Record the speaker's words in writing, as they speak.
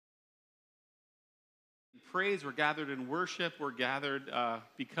praise. We're gathered in worship. We're gathered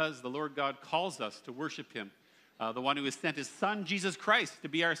because the Lord God calls us to worship him. The one who has sent his son, Jesus Christ, to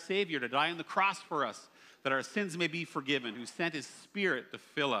be our Savior, to die on the cross for us, that our sins may be forgiven, who sent his Spirit to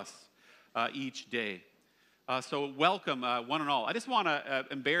fill us each day. So welcome, one and all. I just want to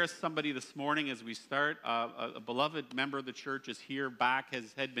embarrass somebody this morning as we start. A beloved member of the church is here back,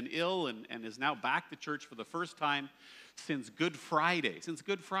 had been ill and is now back to church for the first time since Good Friday. So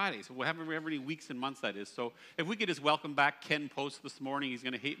however many weeks and months that is. So if we could just welcome back Ken Post this morning. He's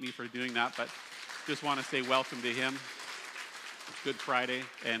going to hate me for doing that, but just want to say welcome to him. It's Good Friday,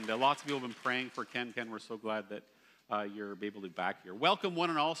 and lots of people have been praying for Ken. Ken, we're so glad that you're able to be back here. Welcome, one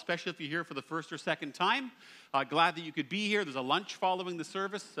and all, especially if you're here for the first or second time. Glad that you could be here. There's a lunch following the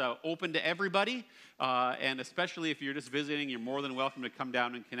service, open to everybody. And especially if you're just visiting, you're more than welcome to come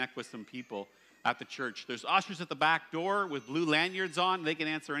down and connect with some people at the church. There's ushers at the back door with blue lanyards on. They can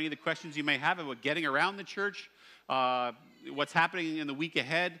answer any of the questions you may have about getting around the church, what's happening in the week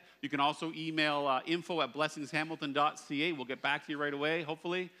ahead. You can also email info@blessingshamilton.ca. We'll get back to you right away,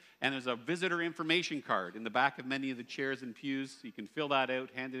 hopefully. And there's a visitor information card in the back of many of the chairs and pews. You can fill that out,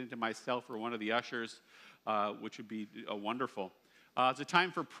 hand it in to myself or one of the ushers, which would be wonderful. It's a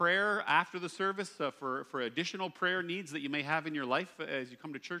time for prayer after the service, for additional prayer needs that you may have in your life as you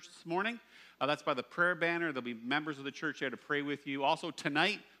come to church this morning. That's by the prayer banner. There'll be members of the church there to pray with you. Also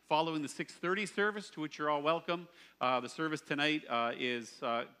tonight, following the 6:30 service, to which you're all welcome. The service tonight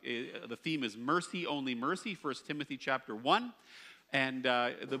the theme is Mercy, Only Mercy, 1 Timothy chapter 1. And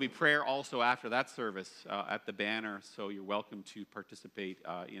there'll be prayer also after that service at the banner, so you're welcome to participate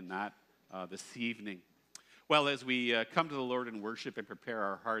in that this evening. Well, as we come to the Lord in worship and prepare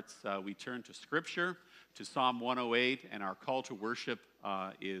our hearts, we turn to Scripture, to Psalm 108, and our call to worship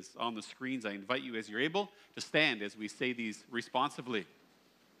is on the screens. I invite you, as you're able, to stand as we say these responsively.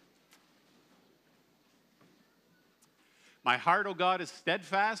 My heart, O God, is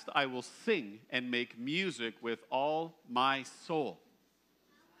steadfast. I will sing and make music with all my soul.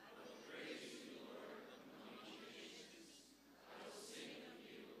 I will praise you, Lord, among nations. I will sing of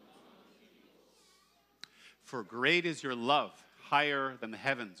you among peoples. For great is your love, higher than the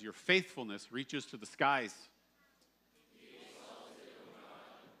heavens. Your faithfulness reaches to the skies. Be exalted, O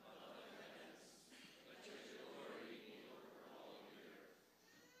God, above the heavens. Let your glory be over all the earth.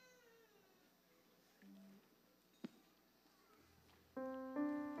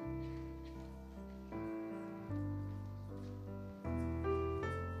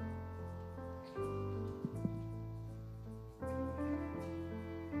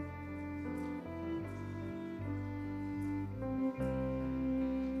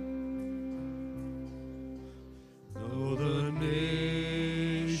 Though the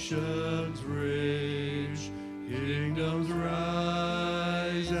nations rage, kingdoms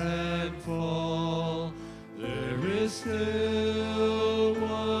rise and fall, there is still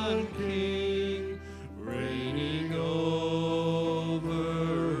one King reigning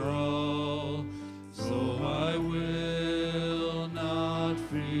over all. So I will not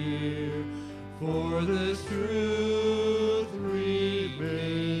fear, for this truth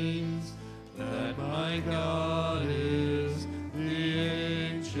remains, that my God is the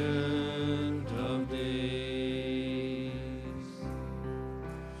Ancient of Days.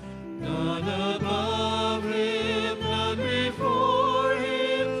 None above him, none before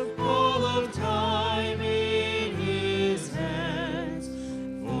him, all of time in his hands.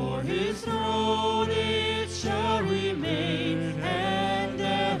 For his throne it shall remain and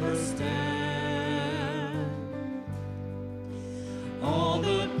ever stand. All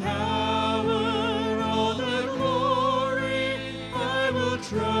the power, all the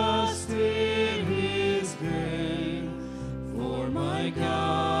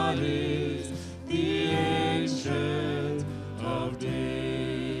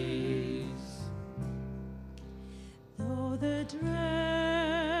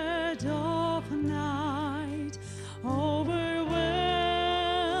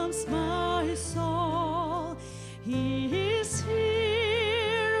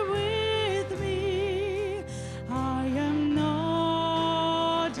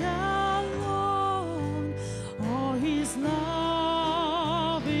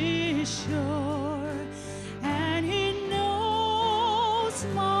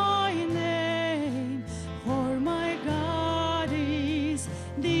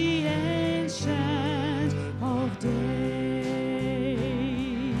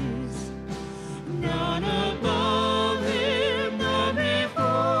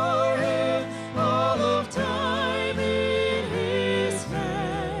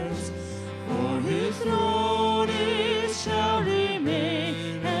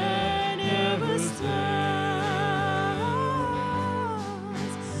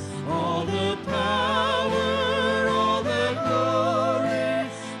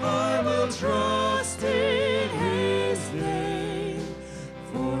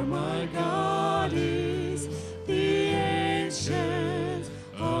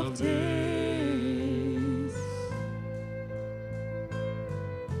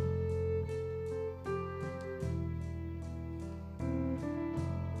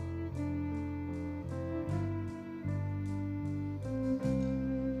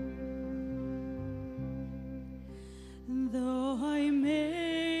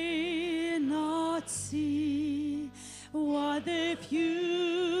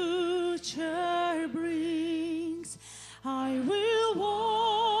I will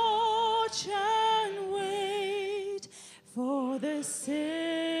watch and wait for the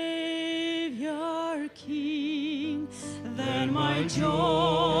Savior King. Then my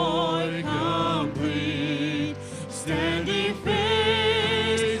joy complete, standing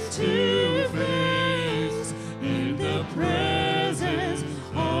face to face in the presence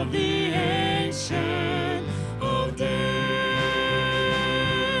of the Ancient of Days.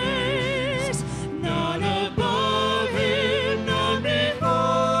 None above him, none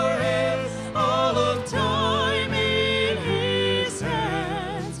before him, all of time in his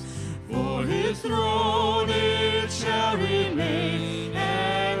hands. For his throne it shall remain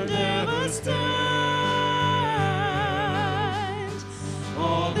and ever stand.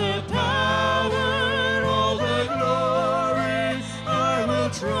 All the power, all the glory, I will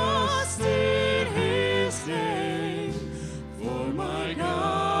trust in his name. For my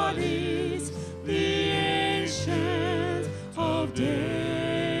God is the Ancient of Days.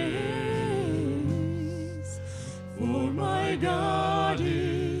 For my God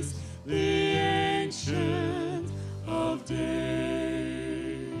is the Ancient of Days.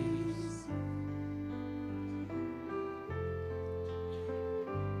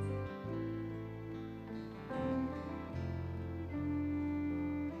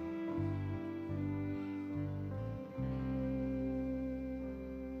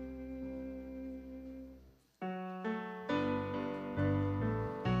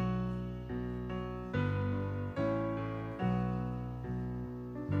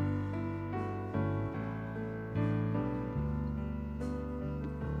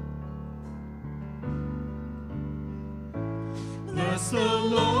 Bless the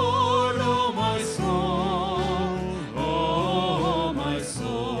Lord, oh my soul, oh my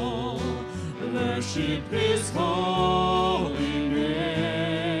soul, worship his holy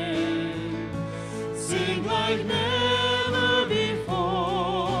name. Sing like never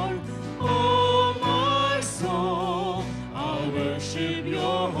before, oh my soul, I'll worship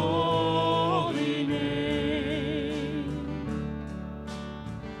your holy name.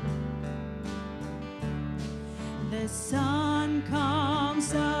 The sun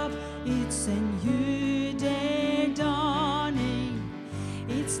comes up, it's a new day dawning.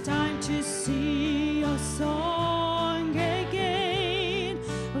 It's time to sing your song again.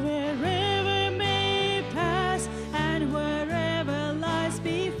 Wherever may pass and wherever lies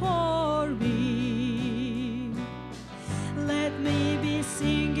before me, let me be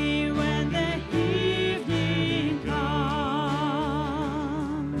singing when the evening comes.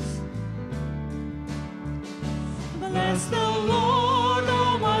 Bless the Lord,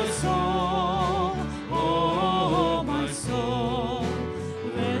 oh my soul, oh my soul,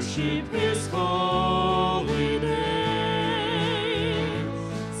 worship his holy name.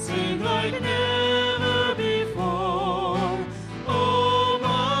 Sing like never before, oh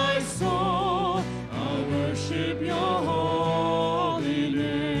my soul, I'll worship your holy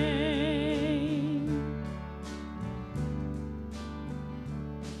name.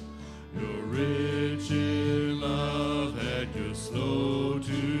 You're rich in love and you're slow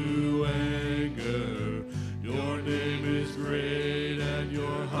to anger. Your name is great and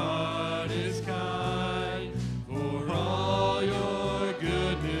your heart is kind. For all your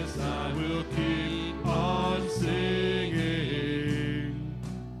goodness I will keep on singing.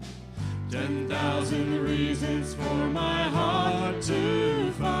 10,000 reasons for my heart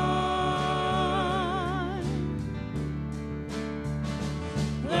to find.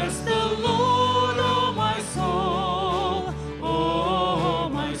 Bless the Lord, oh my soul, oh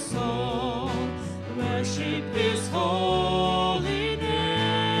my soul, worship his holy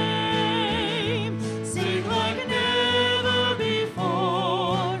name. Sing like never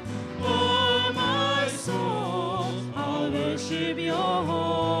before, oh my soul, I'll worship your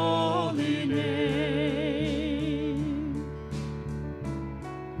holy name.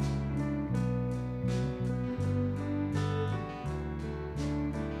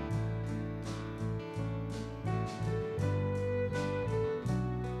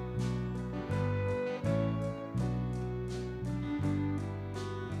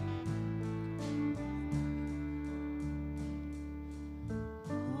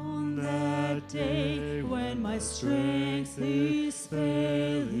 On that day when my strength is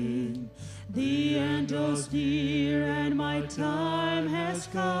failing, the end draws near and my time has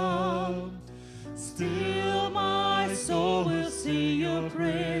come. Still my soul will sing your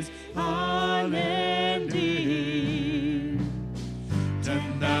praise unending.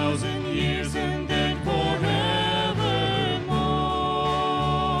 10,000 years and then forevermore.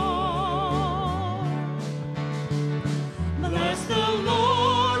 Bless the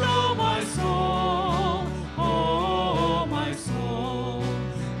Lord, oh my soul, oh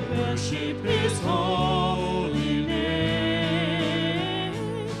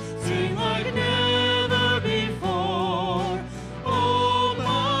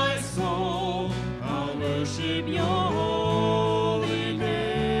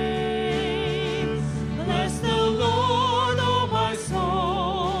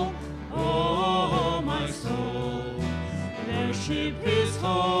His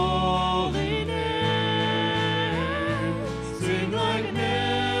holy name. Sing like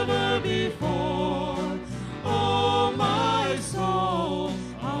never before. Oh, my soul,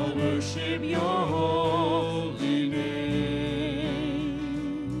 I'll worship your holy name.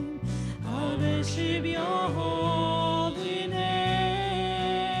 I'll worship your holy name.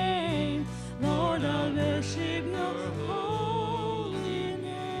 Lord, I'll worship your holy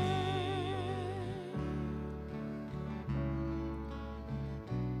name.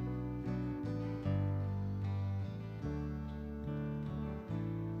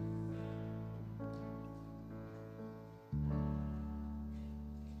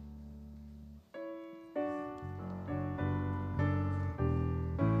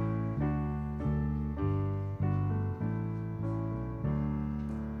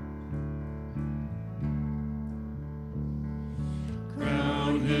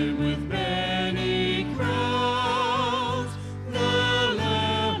 Crown him with many crowns, the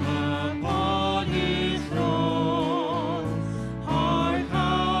Lamb upon his throne. Hark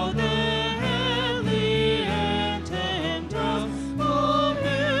how the heavenly anthems of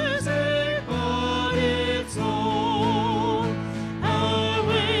music but its own.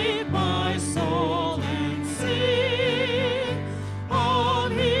 Awake my soul and sing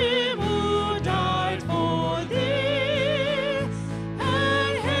of him who died for thee,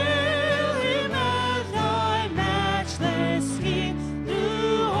 and hail him as thy matchless King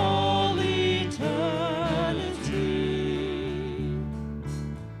through all eternity.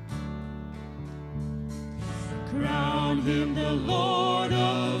 Crown him the Lord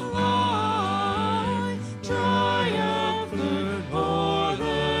of light, triumphant o'er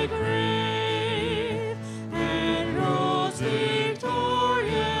the grave, and rose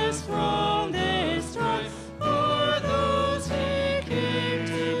victorious from this strife for those he came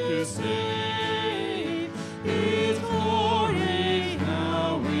to save. His glory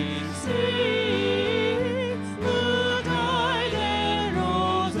now we sing, who died and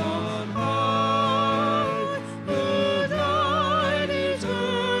rose on high, who died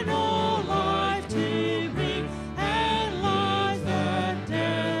eternal life to bring, and life that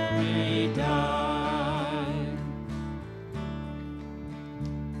death may die.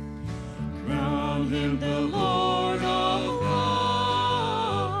 Crown him the Lord of love.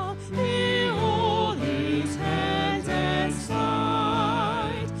 Behold his hands and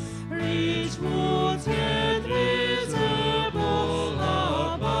side, reach wounds yet visible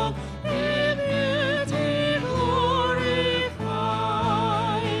above, in beauty glorified.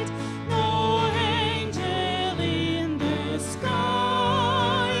 No angel in the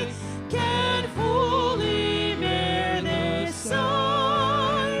sky can fully bear this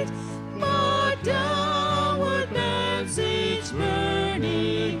sight, but downward bends each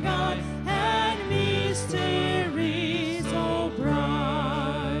burning God, and mysteries so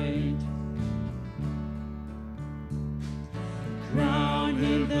bright. Crown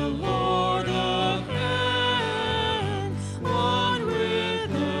him the Lord of heaven, one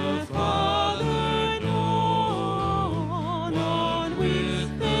with the Father known, one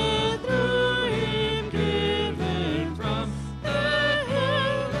with the through him given from the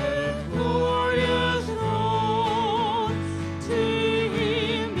heaven glorious throne. To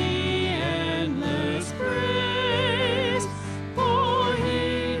him be endless praise, for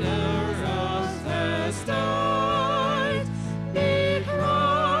he never us has died. Be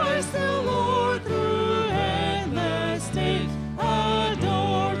Christ the Lord through endless days,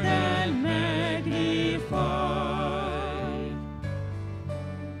 adored and magnified.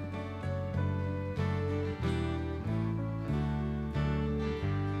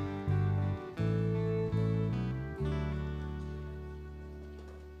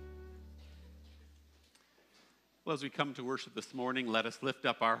 Well, as we come to worship this morning, let us lift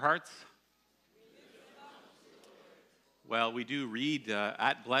up our hearts. Well, we do read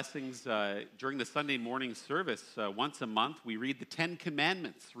at Blessings during the Sunday morning service once a month. We read the 10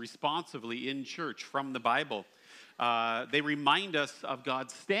 Commandments responsively in church from the Bible. They remind us of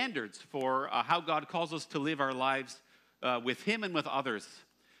God's standards for how God calls us to live our lives with Him and with others.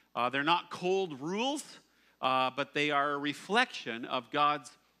 They're not cold rules, but they are a reflection of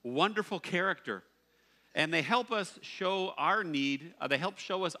God's wonderful character. And they help us show our need, they help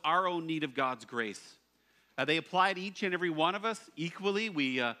show us our own need of God's grace. They apply to each and every one of us equally.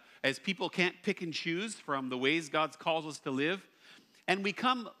 We, as people, can't pick and choose from the ways God calls us to live. And we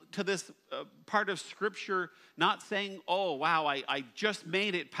come to this part of Scripture not saying, oh, wow, I just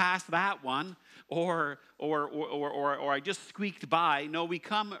made it past that one, or I just squeaked by. No, we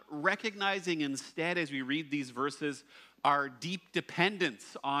come recognizing instead as we read these verses our deep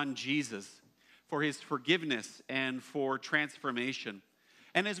dependence on Jesus. for his forgiveness, and for transformation.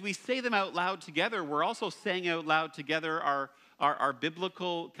 And as we say them out loud together, we're also saying out loud together our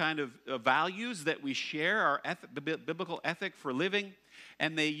biblical kind of values that we share, our biblical ethic for living,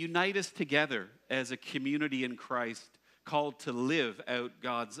 and they unite us together as a community in Christ called to live out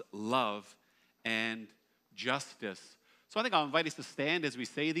God's love and justice. So I think I'll invite us to stand as we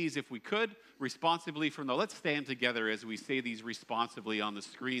say these, if we could, responsibly from the... Let's stand together as we say these responsibly on the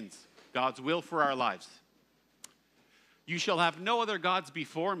screens. God's will for our lives. You shall have no other gods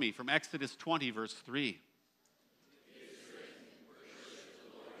before me, from Exodus 20, verse 3.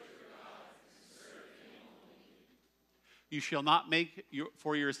 You shall not make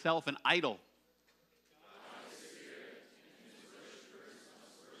for yourself an idol.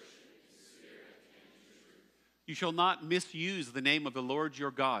 You shall not misuse the name of the Lord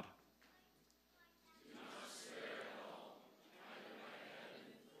your God.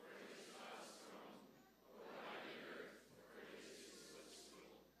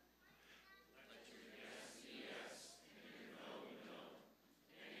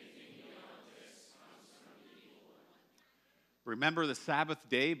 Remember the Sabbath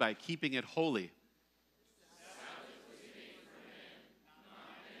day by keeping it holy.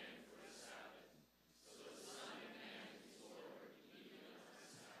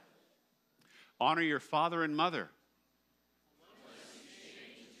 Honor your father and mother.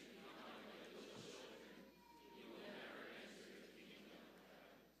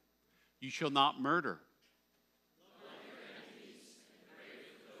 You shall not murder.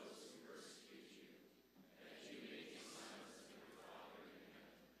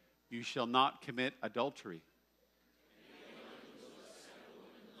 You shall not commit adultery.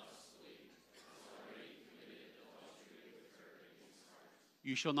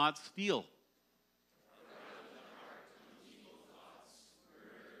 You shall not steal.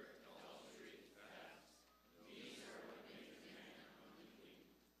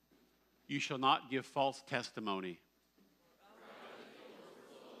 You shall not give false testimony.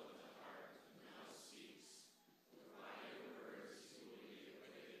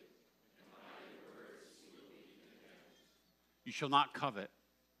 You shall not covet.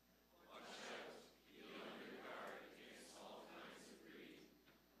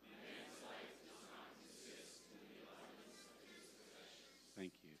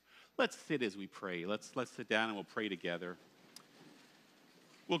 Thank you. Let's sit as we pray. Let's sit down and we'll pray together.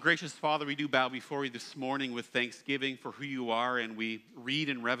 Well, gracious Father, we do bow before you this morning with thanksgiving for who you are, and we read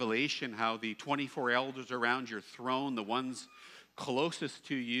in Revelation how the 24 elders around your throne, the ones closest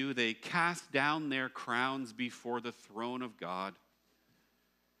to you, they cast down their crowns before the throne of God.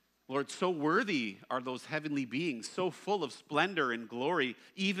 Lord, so worthy are those heavenly beings, so full of splendor and glory.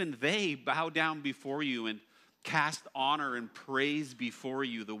 Even they bow down before you and cast honor and praise before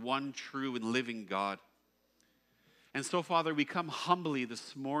you, the one true and living God. And so, Father, we come humbly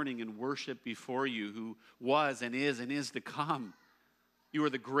this morning and worship before you, who was and is to come. You are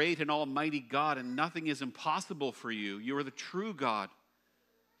the great and almighty God, and nothing is impossible for you. You are the true God,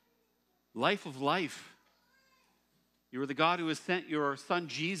 life of life. You are the God who has sent your Son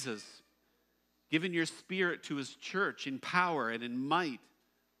Jesus, given your Spirit to his church in power and in might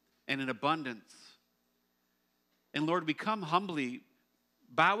and in abundance. And Lord, we come humbly,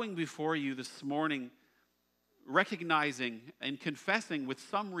 bowing before you this morning, recognizing and confessing with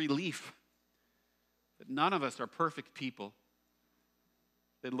some relief that none of us are perfect people.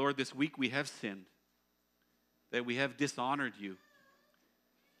 That, Lord, this week we have sinned, that we have dishonored you,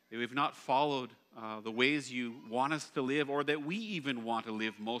 that we've not followed the ways you want us to live, or that we even want to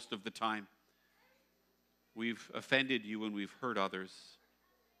live most of the time. We've offended you and we've hurt others.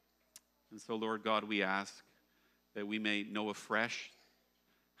 And so, Lord God, we ask that we may know afresh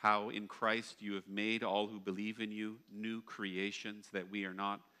how in Christ you have made all who believe in you new creations, that we are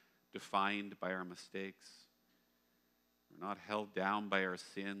not defined by our mistakes. We're not held down by our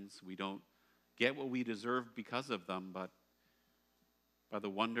sins. We don't get what we deserve because of them, but by the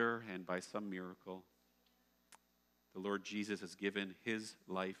wonder and by some miracle, the Lord Jesus has given his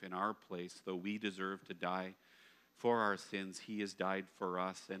life in our place. Though we deserve to die for our sins, he has died for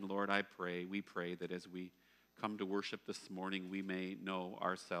us. And Lord, we pray that as we come to worship this morning, we may know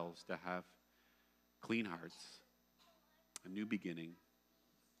ourselves to have clean hearts, a new beginning,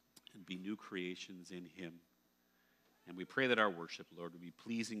 and be new creations in him. And we pray that our worship, Lord, will be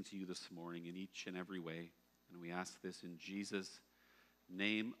pleasing to you this morning in each and every way. And we ask this in Jesus'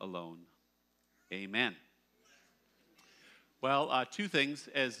 name alone. Amen. Well, two things.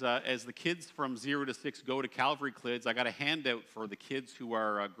 As the kids from 0 to 6 go to Calvary Kids, I got a handout for the kids who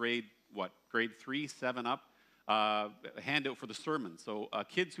are grade 3, 7 up. handout for the sermon. So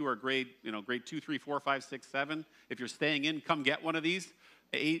kids who are grade 2, 3, 4, 5, 6, 7, if you're staying in, come get one of these.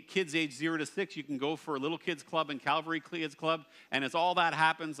 Kids age 0 to 6, you can go for a Little Kids Club and Calvary Kids Club. And as all that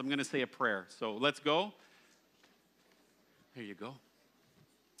happens, I'm going to say a prayer. So let's go. Here you go.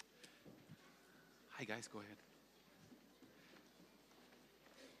 Hi, guys. Go ahead.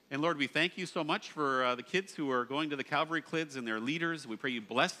 And Lord, we thank you so much for the kids who are going to the Calvary Kids and their leaders. We pray you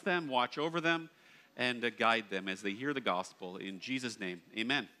bless them, watch over them, and guide them as they hear the gospel. In Jesus' name,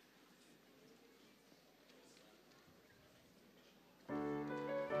 amen.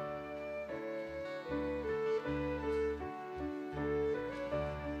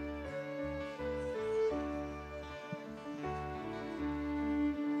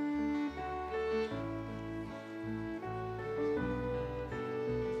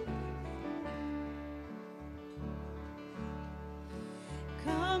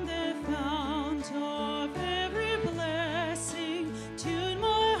 Come the fount of every blessing, tune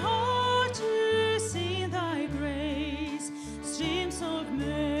my heart to sing thy grace. Streams of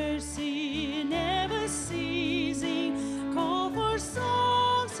mercy never ceasing, call for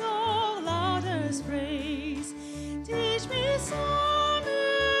songs of loudest praise. Teach me some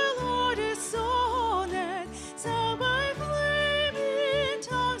melodious sonnet, sung by flaming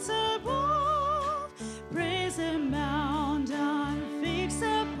tongues above. Praise the mountain, fix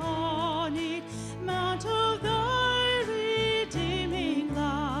upon it, mount of thy redeeming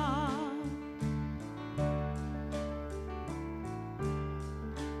love.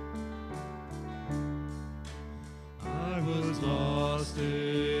 I was lost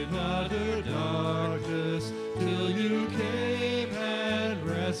in utter darkness till you came and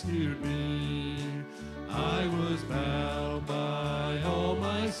rescued me. I was bound by all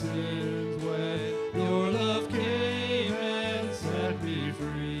my sins when your love came and set me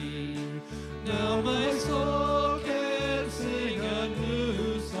free. Now my soul can sing a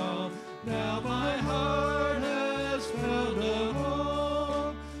new song. Now my heart has found a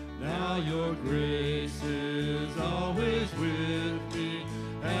home. Now your grace is always with me,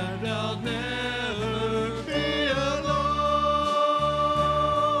 and I'll never be alone.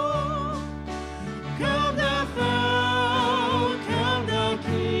 Come thou fount, come thou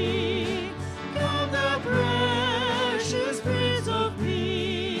King, come thou precious Prince of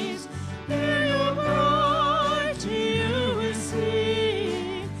Peace. Hear your bride to you we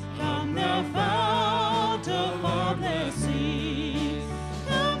sing. Come thou fount of our blessing.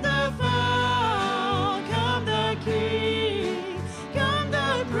 Come thou fount, come thou King, come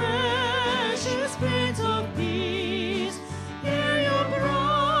thou precious Prince of Peace. Hear your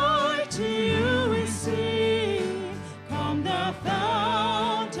bride to you we sing. Come thou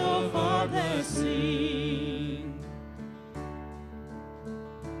fount of our blessing.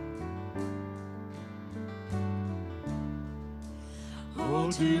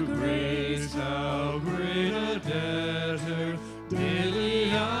 Oh, to grace, how great a debtor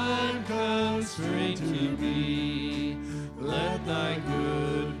daily I'm constrained to be. Let thy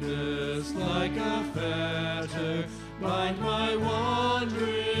goodness, like a fetter, bind my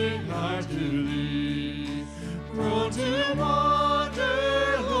wandering heart to thee. Prone to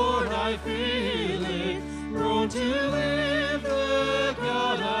wander, Lord, I feel it. Prone to leave the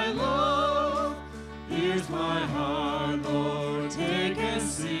God I love. Here's my heart, Lord, take and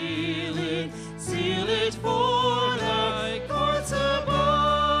seal it for thy courts above.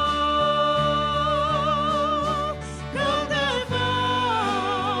 Come thou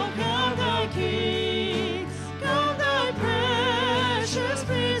fount, come thou King, come thy precious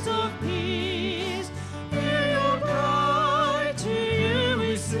Prince of Peace. Hear your bride, to you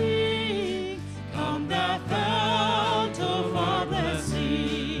we sing. Come thou fount of our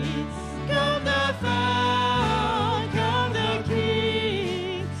blessing. Come thou fount, come thou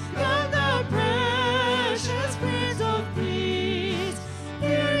King, come thou precious Prince of Peace.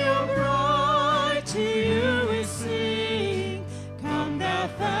 Hear your bride, to you we sing. Come thou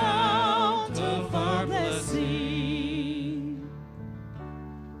fount of our blessing.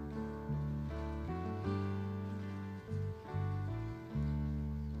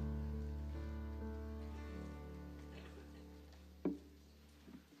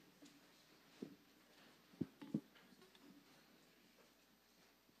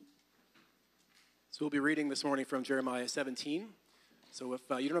 So we'll be reading this morning from Jeremiah 17. So if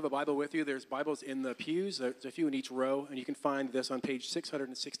you don't have a Bible with you, there's Bibles in the pews. There's a few in each row, and you can find this on page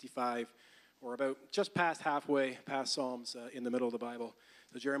 665, or about just past halfway past Psalms in the middle of the Bible.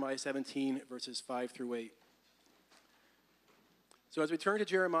 So Jeremiah 17, verses 5 through 8. So as we turn to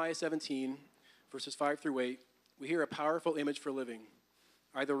Jeremiah 17, verses 5 through 8, we hear a powerful image for living.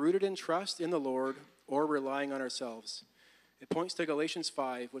 either rooted in trust in the Lord or relying on ourselves. It points to Galatians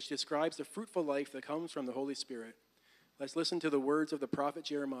 5, which describes the fruitful life that comes from the Holy Spirit. Let's listen to the words of the prophet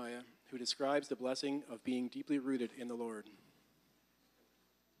Jeremiah, who describes the blessing of being deeply rooted in the Lord.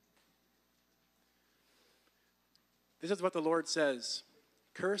 This is what the Lord says.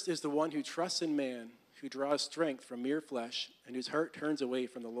 Cursed is the one who trusts in man, who draws strength from mere flesh, and whose heart turns away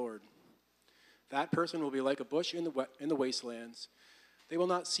from the Lord. That person will be like a bush in the wastelands. They will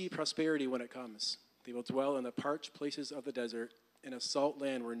not see prosperity when it comes. They will dwell in the parched places of the desert, in a salt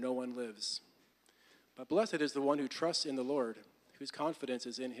land where no one lives. But blessed is the one who trusts in the Lord, whose confidence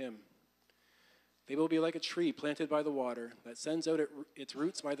is in him. They will be like a tree planted by the water that sends out its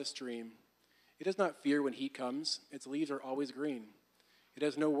roots by the stream. It does not fear when heat comes. Its leaves are always green. It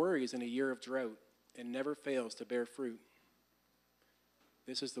has no worries in a year of drought and never fails to bear fruit.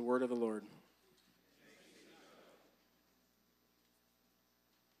 This is the word of the Lord.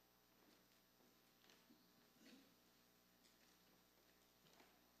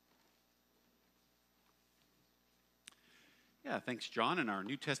 Yeah, thanks, John. And our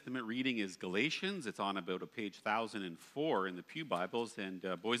New Testament reading is Galatians. It's on about page 1004 in the Pew Bibles. And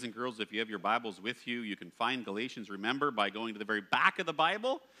boys and girls, if you have your Bibles with you, you can find Galatians, remember, by going to the very back of the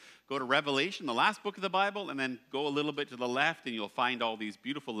Bible. Go to Revelation, the last book of the Bible, and then go a little bit to the left, and you'll find all these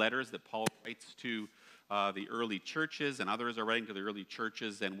beautiful letters that Paul writes to the early churches, and others are writing to the early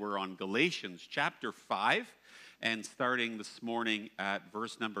churches. And we're on Galatians chapter 5, and starting this morning at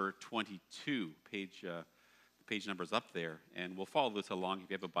verse number 22, page number's up there, and we'll follow this along. If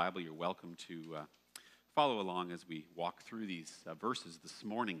you have a Bible, you're welcome to follow along as we walk through these verses this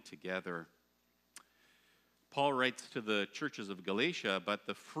morning together. Paul writes to the churches of Galatia, but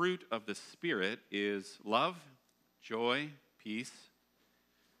the fruit of the Spirit is love, joy, peace,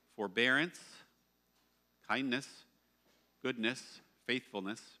 forbearance, kindness, goodness,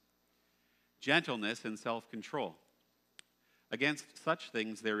 faithfulness, gentleness, and self-control. Against such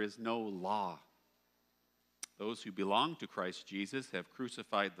things there is no law. Those who belong to Christ Jesus have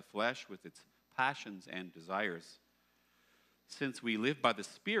crucified the flesh with its passions and desires. Since we live by the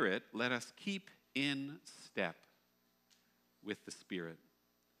Spirit, let us keep in step with the Spirit.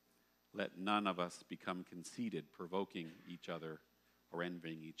 Let none of us become conceited, provoking each other or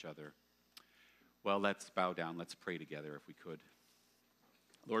envying each other. Well, let's bow down. Let's pray together if we could.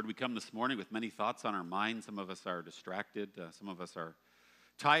 Lord, we come this morning with many thoughts on our minds. Some of us are distracted. Some of us are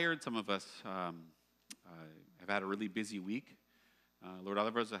tired. Some of us have had a really busy week. Lord, other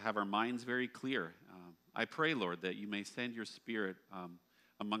of us have our minds very clear. I pray, Lord, that you may send your Spirit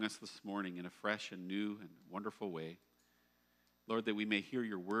among us this morning in a fresh and new and wonderful way. Lord, that we may hear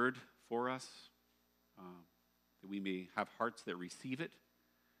your word for us, that we may have hearts that receive it,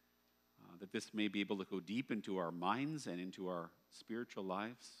 that this may be able to go deep into our minds and into our spiritual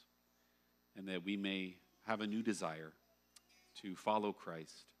lives, and that we may have a new desire to follow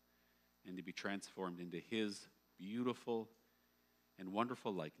Christ and to be transformed into his beautiful and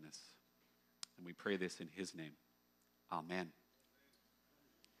wonderful likeness. And we pray this in his name. Amen.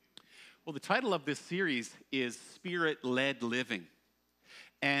 Well, the title of this series is Spirit-Led Living.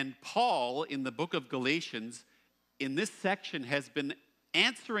 And Paul, in the book of Galatians, in this section, has been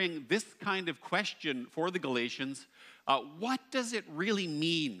answering this kind of question for the Galatians. What does it really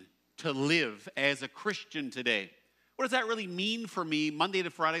mean to live as a Christian today? What does that really mean for me, Monday to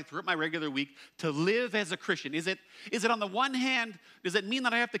Friday, throughout my regular week, to live as a Christian? Is it on the one hand, does it mean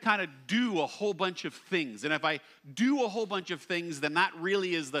that I have to kind of do a whole bunch of things? And if I do a whole bunch of things, then that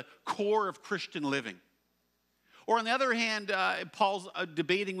really is the core of Christian living. Or on the other hand, Paul's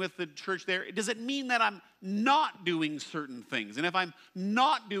debating with the church there, does it mean that I'm not doing certain things? And if I'm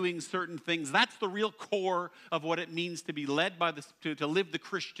not doing certain things, that's the real core of what it means to be led by to live the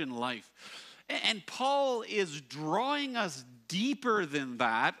Christian life. And Paul is drawing us deeper than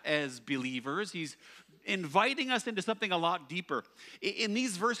that as believers. He's inviting us into something a lot deeper. In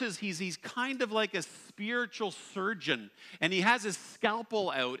these verses, he's kind of like a spiritual surgeon, and he has his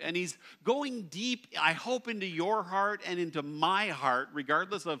scalpel out, and he's going deep, I hope, into your heart and into my heart,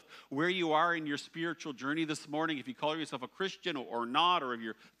 regardless of where you are in your spiritual journey this morning, if you call yourself a Christian or not, or if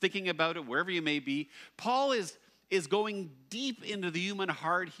you're thinking about it, wherever you may be. Paul is going deep into the human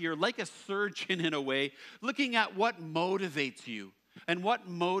heart here, like a surgeon in a way, looking at what motivates you and what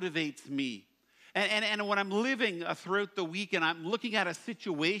motivates me. And when I'm living throughout the week and I'm looking at a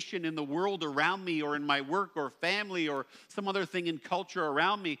situation in the world around me or in my work or family or some other thing in culture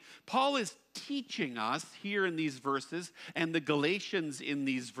around me, Paul is teaching us here in these verses, and the Galatians in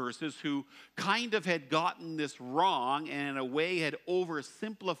these verses, who kind of had gotten this wrong and in a way had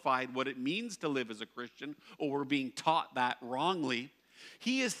oversimplified what it means to live as a Christian, or were being taught that wrongly.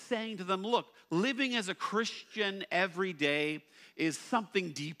 He is saying to them, look, living as a Christian every day is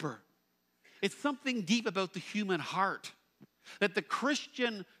something deeper. It's something deep about the human heart. That the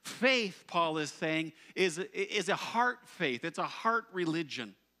Christian faith, Paul is saying, is a heart faith. It's a heart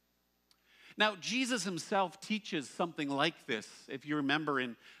religion. Now, Jesus himself teaches something like this, if you remember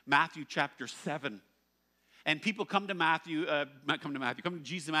in Matthew chapter 7. And people come to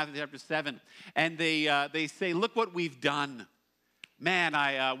Jesus in Matthew chapter 7, and they say, look what we've done.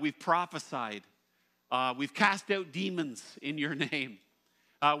 Man, we've prophesied. We've cast out demons in your name.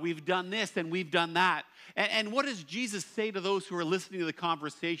 We've done this and we've done that. And what does Jesus say to those who are listening to the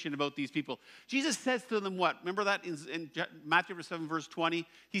conversation about these people? Jesus says to them what? Remember that in Matthew 7, verse 20?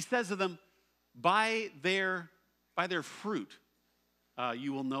 He says to them, by their fruit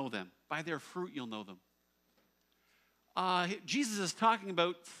you will know them. By their fruit you'll know them. Jesus is talking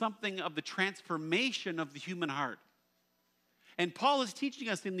about something of the transformation of the human heart. And Paul is teaching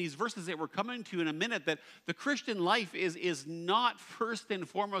us in these verses that we're coming to in a minute that the Christian life is not first and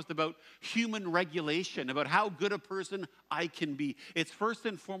foremost about human regulation, about how good a person I can be. It's first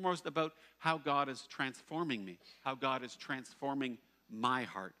and foremost about how God is transforming me, how God is transforming my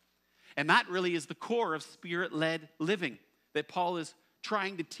heart. And that really is the core of Spirit-led living that Paul is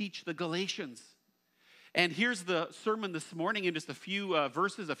trying to teach the Galatians. And here's the sermon this morning in just a few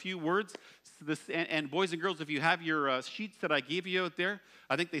verses, a few words. And boys and girls, if you have your sheets that I gave you out there,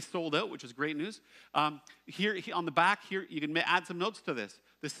 I think they sold out, which is great news. Here on the back here, you can add some notes to this.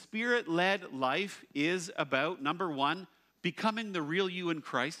 The Spirit-led life is about, number one, becoming the real you in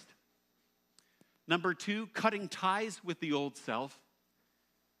Christ. Number two, cutting ties with the old self.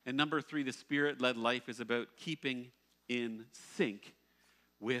 And number three, the Spirit-led life is about keeping in sync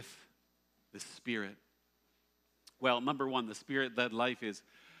with the Spirit. Well, number one, the Spirit-led life is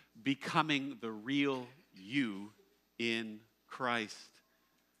becoming the real you in Christ.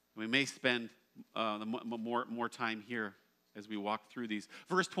 We may spend more time here as we walk through these.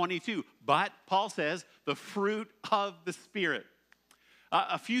 Verse 22, but Paul says, the fruit of the Spirit.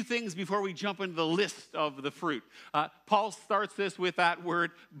 A few things before we jump into the list of the fruit. Paul starts this with that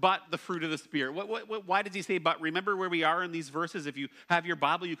word, but the fruit of the Spirit. Why does he say but? Remember where we are in these verses. If you have your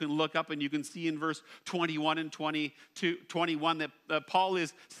Bible, you can look up and you can see in verse 21 and 21 that Paul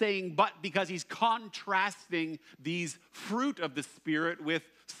is saying but because he's contrasting these fruit of the Spirit with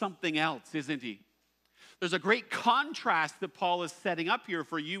something else, isn't he? There's a great contrast that Paul is setting up here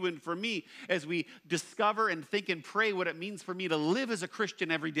for you and for me as we discover and think and pray what it means for me to live as a Christian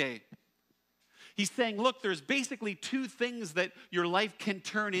every day. He's saying, look, there's basically two things that your life can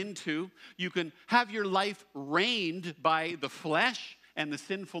turn into. You can have your life reigned by the flesh and the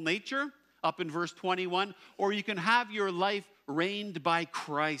sinful nature, up in verse 21, or you can have your life reigned by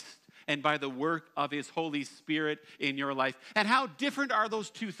Christ and by the work of his Holy Spirit in your life. And how different are those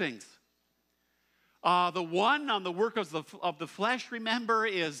two things? The one on the work of the flesh, remember,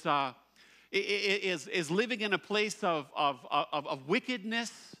 is living in a place of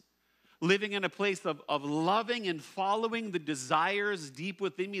wickedness, living in a place of loving and following the desires deep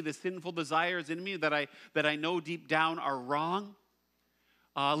within me, the sinful desires in me that I know deep down are wrong.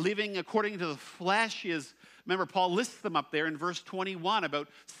 Living according to the flesh is, remember, Paul lists them up there in verse 21 about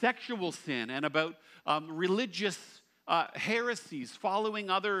sexual sin and about religious heresies, following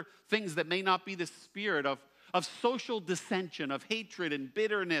other things that may not be the Spirit, of social dissension, of hatred and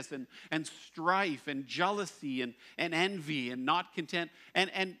bitterness and strife and jealousy and envy and not content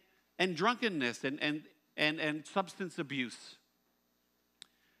and drunkenness and substance abuse.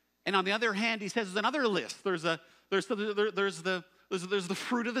 And on the other hand, he says there's another list. There's the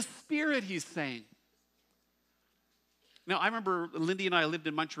fruit of the Spirit, he's saying. Now, I remember Lindy and I lived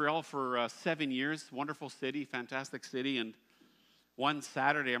in Montreal for 7 years. Wonderful city, fantastic city. And one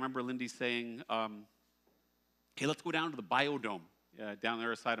Saturday, I remember Lindy saying, hey, let's go down to the Biodome down the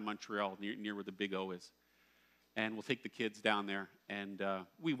other side of Montreal, near where the Big O is. And we'll take the kids down there. And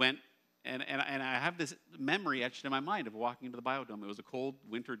we went, and I have this memory etched in my mind of walking into the Biodome. It was a cold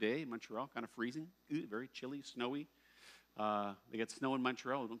winter day in Montreal, kind of freezing, very chilly, snowy. They get snow in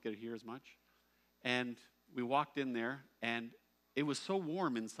Montreal. We don't get it here as much. And we walked in there, and it was so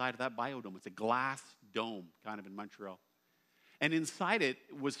warm inside of that Biodome. It's a glass dome, kind of in Montreal. And inside it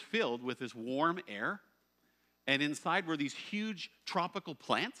was filled with this warm air. And inside were these huge tropical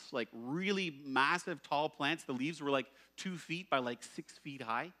plants, like really massive, tall plants. The leaves were like 2 feet by like 6 feet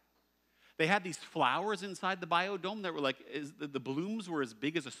high. They had these flowers inside the Biodome that were like, the blooms were as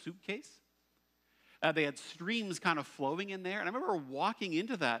big as a suitcase. They had streams kind of flowing in there. And I remember walking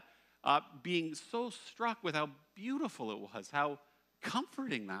into that, being so struck with how beautiful it was, how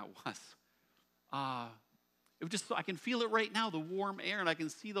comforting that was. I can feel it right now, the warm air, and I can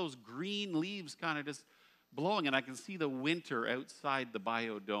see those green leaves kind of just blowing, and I can see the winter outside the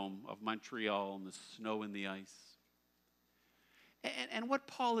Biodome of Montreal and the snow and the ice. And what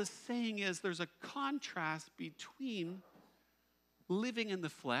Paul is saying is there's a contrast between living in the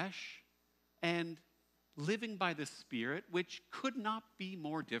flesh and living by the Spirit, which could not be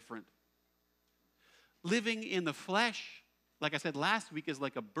more different. Living in the flesh, like I said last week, is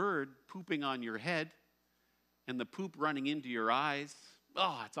like a bird pooping on your head and the poop running into your eyes.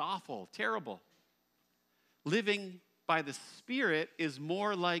 Oh, it's awful, terrible. Living by the Spirit is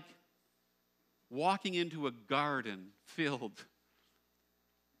more like walking into a garden filled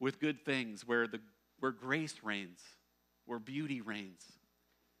with good things, where grace reigns, where beauty reigns.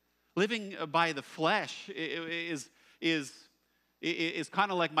 Living by the flesh is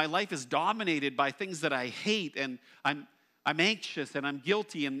kind of like my life is dominated by things that I hate, and I'm anxious and I'm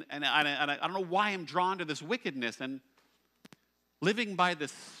guilty, and I don't know why I'm drawn to this wickedness. And living by the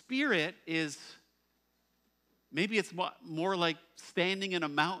Spirit is, maybe it's more like standing in a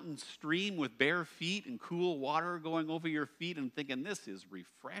mountain stream with bare feet and cool water going over your feet and thinking, this is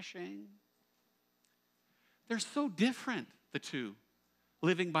refreshing. They're so different, the two.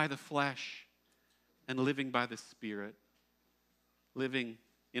 Living by the flesh and living by the Spirit. Living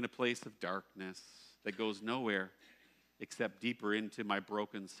in a place of darkness that goes nowhere except deeper into my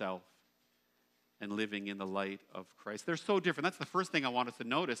broken self, and living in the light of Christ. They're so different. That's the first thing I want us to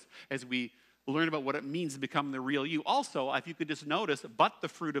notice as we learn about what it means to become the real you. Also, if you could just notice, but the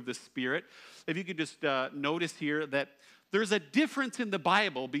fruit of the Spirit, if you could just notice here that there's a difference in the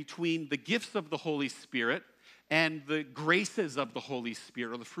Bible between the gifts of the Holy Spirit and the graces of the Holy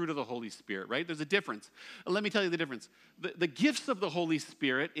Spirit, or the fruit of the Holy Spirit, right? There's a difference. Let me tell you the difference. The gifts of the Holy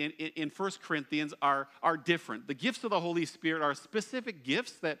Spirit in 1 Corinthians are different. The gifts of the Holy Spirit are specific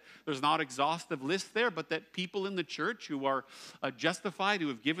gifts that there's not exhaustive list there, but that people in the church who are justified, who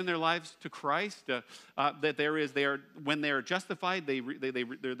have given their lives to Christ, when they are justified,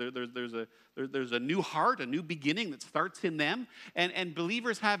 there's a new heart, a new beginning that starts in them, and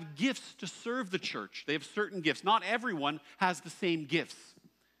believers have gifts to serve the church. They have certain gifts. Not everyone has the same gifts.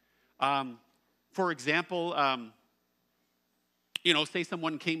 For example, say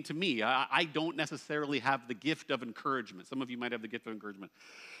someone came to me. I don't necessarily have the gift of encouragement. Some of you might have the gift of encouragement.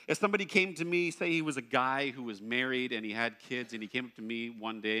 If somebody came to me, say he was a guy who was married and he had kids, and he came up to me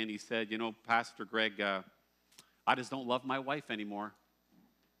one day and he said, Pastor Greg, I just don't love my wife anymore.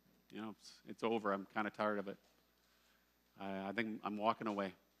 It's over. I'm kind of tired of it. I think I'm walking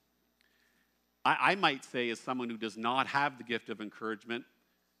away. I might say, as someone who does not have the gift of encouragement,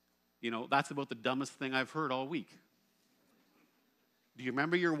 that's about the dumbest thing I've heard all week. Do you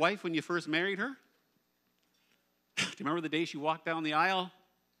remember your wife when you first married her? Do you remember the day she walked down the aisle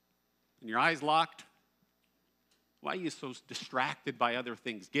and your eyes locked? Why are you so distracted by other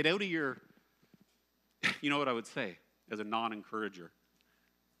things? Get out of your, you know what I would say as a non-encourager?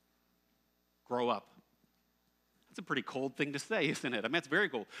 Grow up. That's a pretty cold thing to say, isn't it? It's very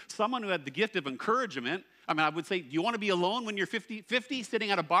cold. Someone who had the gift of encouragement, I would say, do you want to be alone when you're 50,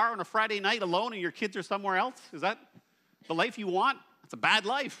 sitting at a bar on a Friday night alone and your kids are somewhere else? Is that the life you want? That's a bad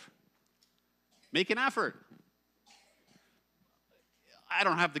life. Make an effort. I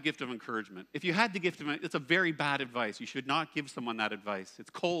don't have the gift of encouragement. If you had the gift of encouragement, it's a very bad advice. You should not give someone that advice. It's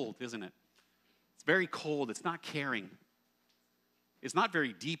cold, isn't it? It's very cold. It's not caring. It's not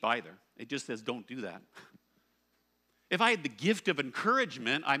very deep either. It just says, don't do that. If I had the gift of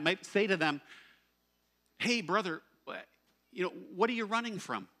encouragement, I might say to them, hey, brother, what are you running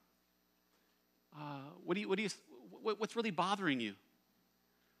from? What's really bothering you?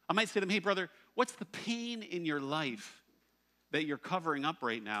 I might say to them, hey, brother, what's the pain in your life that you're covering up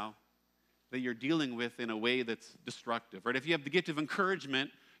right now, that you're dealing with in a way that's destructive? Right? If you have the gift of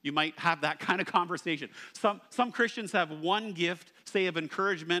encouragement, you might have that kind of conversation. Some Christians have one gift, say, of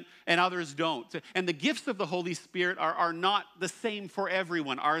encouragement, and others don't. And the gifts of the Holy Spirit are not the same for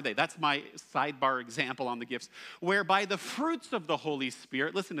everyone, are they? That's my sidebar example on the gifts. Whereby the fruits of the Holy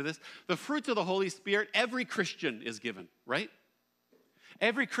Spirit, listen to this, the fruits of the Holy Spirit, every Christian is given, right?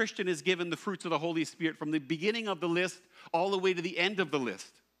 Every Christian is given the fruits of the Holy Spirit from the beginning of the list all the way to the end of the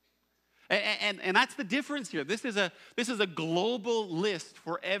list. And that's the difference here. This is a global list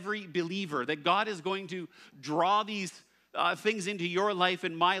for every believer, that God is going to draw these things into your life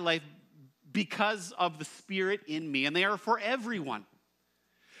and my life because of the Spirit in me. And they are for everyone.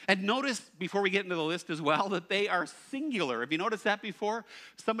 And notice, before we get into the list as well, that they are singular. Have you noticed that before?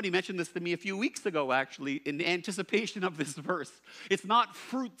 Somebody mentioned this to me a few weeks ago, actually, in anticipation of this verse. It's not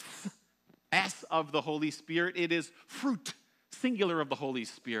fruits, S, of the Holy Spirit. It is fruit, singular, of the Holy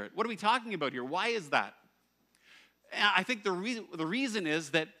Spirit. What are we talking about here? Why is that? I think the reason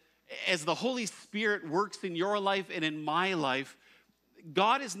is that as the Holy Spirit works in your life and in my life,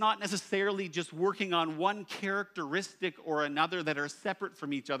 God is not necessarily just working on one characteristic or another that are separate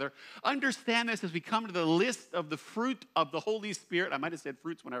from each other. Understand this as we come to the list of the fruit of the Holy Spirit. I might have said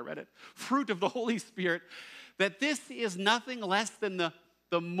fruits when I read it. Fruit of the Holy Spirit. That this is nothing less than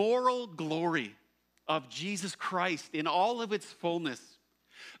the moral glory of Jesus Christ in all of its fullness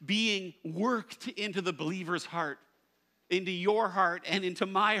being worked into the believer's heart, into your heart and into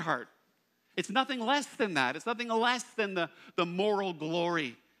my heart. It's nothing less than that. It's nothing less than the moral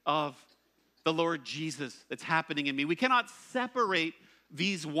glory of the Lord Jesus that's happening in me. We cannot separate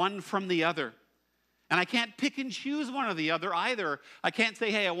these one from the other. And I can't pick and choose one or the other either. I can't say,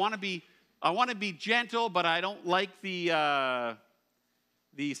 hey, I want to be gentle, but I don't like the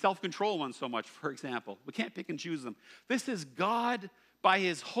self-control one so much, for example. We can't pick and choose them. This is God, by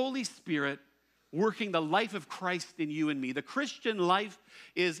his Holy Spirit, working the life of Christ in you and me. The Christian life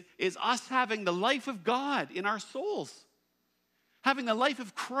is us having the life of God in our souls, having the life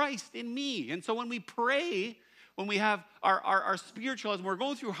of Christ in me. And so when we pray, when we have our spiritual, when we're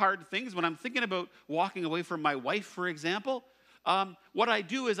going through hard things, when I'm thinking about walking away from my wife, for example, what I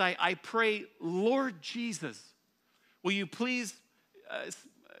do is I pray, Lord Jesus, will you please,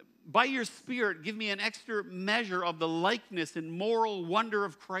 by your Spirit, give me an extra measure of the likeness and moral wonder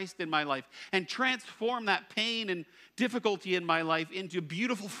of Christ in my life and transform that pain and difficulty in my life into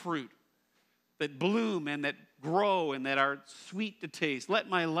beautiful fruit that bloom and that grow and that are sweet to taste. Let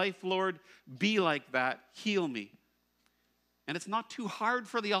my life, Lord, be like that. Heal me. And it's not too hard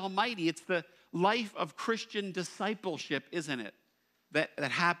for the Almighty. It's the life of Christian discipleship, isn't it,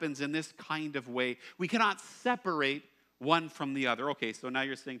 that happens in this kind of way. We cannot separate one from the other. Okay, so now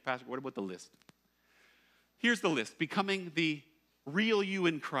you're saying, Pastor, what about the list? Here's the list. Becoming the real you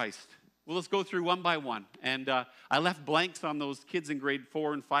in Christ. Well, let's go through one by one. And I left blanks on those kids in grade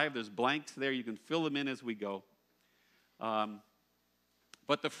 4 and 5. There's blanks there. You can fill them in as we go.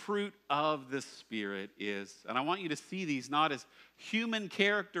 But the fruit of the Spirit is, and I want you to see these not as human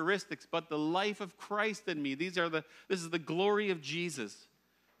characteristics, but the life of Christ in me. This is the glory of Jesus.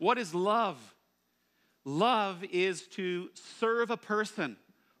 What is love? Love is to serve a person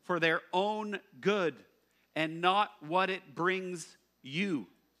for their own good and not what it brings you.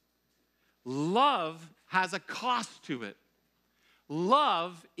 Love has a cost to it.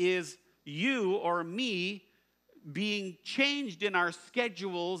 Love is you or me being changed in our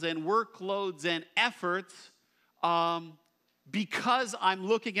schedules and workloads and efforts because I'm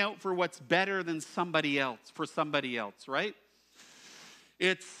looking out for what's better than somebody else, right?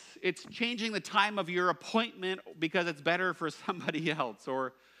 It's changing the time of your appointment because it's better for somebody else,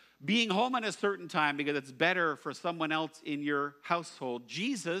 or being home at a certain time because it's better for someone else in your household.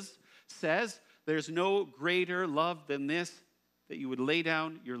 Jesus says there's no greater love than this, that you would lay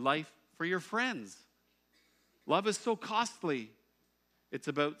down your life for your friends. Love is so costly. It's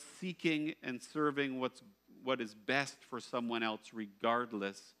about seeking and serving what is best for someone else,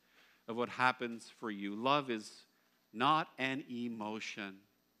 regardless of what happens for you. Love is not an emotion.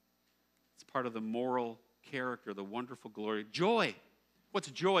 It's part of the moral character, the wonderful glory. Joy. What's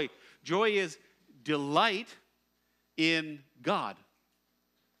joy? Joy is delight in God.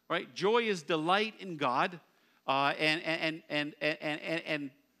 Right? Joy is delight in God, and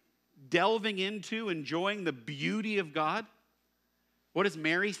delving into, enjoying the beauty of God. What does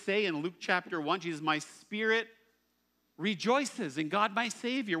Mary say in Luke chapter 1? She says, my spirit rejoices in God my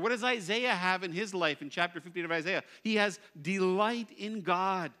Savior. What does Isaiah have in his life in chapter 15 of Isaiah? He has delight in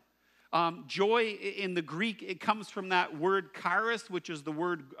God. Joy in the Greek, it comes from that word charis, which is the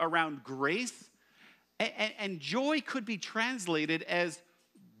word around grace. And joy could be translated as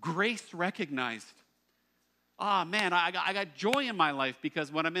grace recognized. Man, I got joy in my life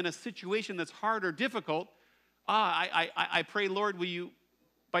because when I'm in a situation that's hard or difficult, I pray, Lord, will you,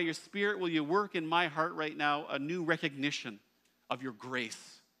 by your Spirit, will you work in my heart right now a new recognition of your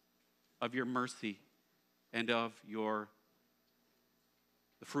grace, of your mercy, and of the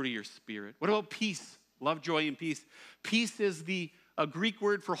fruit of your Spirit. What about peace? Love, joy, and peace. Peace is a Greek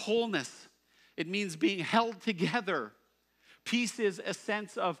word for wholeness. It means being held together. Peace is a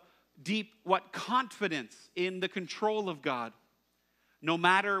sense of deep confidence in the control of God. No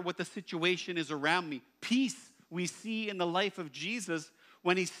matter what the situation is around me. Peace we see in the life of Jesus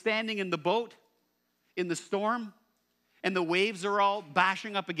when he's standing in the boat in the storm and the waves are all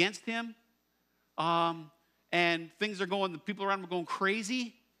bashing up against him. And things are going, the people around him are going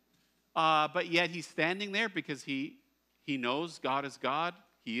crazy. But yet he's standing there because he knows God is God.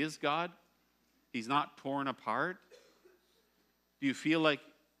 He is God. He's not torn apart. Do you feel like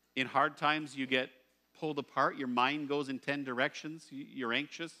in hard times you get pulled apart. Your mind goes in 10 directions. You're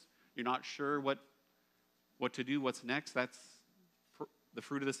anxious. You're not sure what to do, what's next. That's the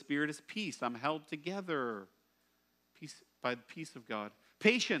fruit of the Spirit is peace. I'm held together peace by the peace of God.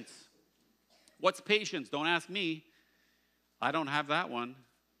 Patience. What's patience? Don't ask me. I don't have that one.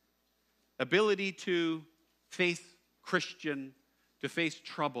 Ability to face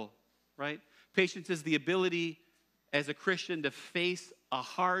trouble, right? Patience is the ability as a Christian to face a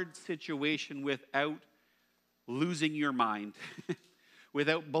hard situation without losing your mind,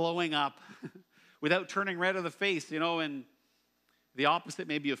 without blowing up, without turning red in the face, and the opposite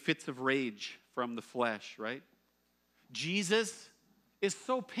maybe of fits of rage from the flesh, right? Jesus is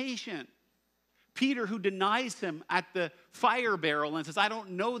so patient. Peter, who denies him at the fire barrel and says, I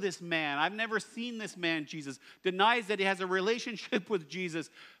don't know this man. I've never seen this man, Jesus, denies that he has a relationship with Jesus.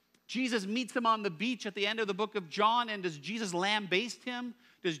 Jesus meets him on the beach at the end of the book of John, and does Jesus lambaste him?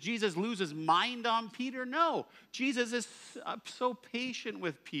 Does Jesus lose his mind on Peter? No. Jesus is so patient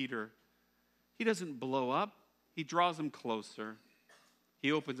with Peter. He doesn't blow up. He draws him closer.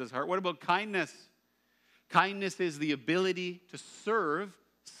 He opens his heart. What about kindness? Kindness is the ability to serve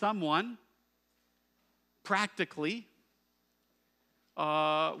someone practically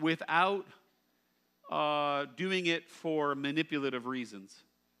without doing it for manipulative reasons.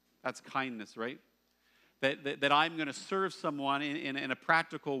 That's kindness, right? That I'm going to serve someone in a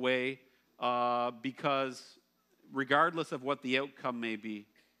practical way because regardless of what the outcome may be,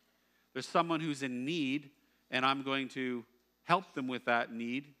 there's someone who's in need, and I'm going to help them with that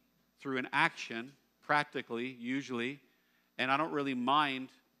need through an action, practically, usually, and I don't really mind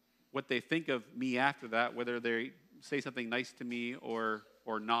what they think of me after that, whether they say something nice to me or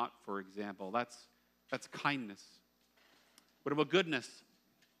not, for example. That's kindness. What about goodness?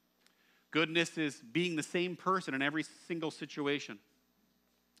 Goodness is being the same person in every single situation,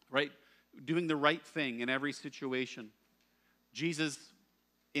 right? Doing the right thing in every situation. Jesus,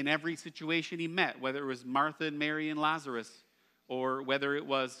 in every situation he met, whether it was Martha and Mary and Lazarus, or whether it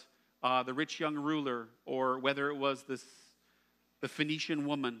was the rich young ruler, or whether it was the Phoenician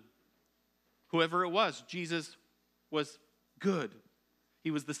woman, whoever it was, Jesus was good.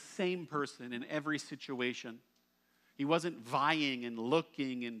 He was the same person in every situation. He wasn't vying and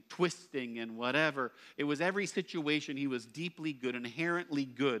looking and twisting and whatever. It was every situation he was deeply good, inherently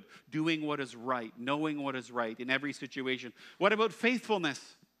good, doing what is right, knowing what is right in every situation. What about faithfulness?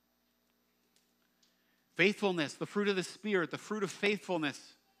 Faithfulness, the fruit of the Spirit, the fruit of faithfulness.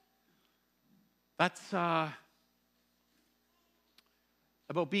 That's about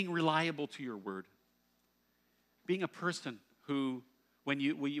being reliable to your word. Being a person who, when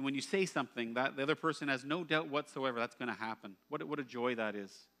you say something, that the other person has no doubt whatsoever that's going to happen. What a joy that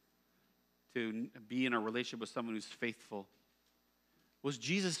is, to be in a relationship with someone who's faithful. Was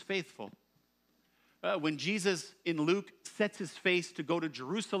Jesus faithful? When Jesus, in Luke, sets his face to go to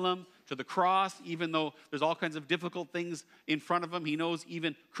Jerusalem, to the cross, even though there's all kinds of difficult things in front of him, he knows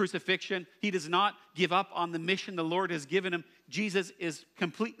even crucifixion, he does not give up on the mission the Lord has given him. Jesus is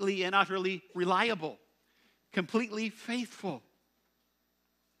completely and utterly reliable, completely faithful.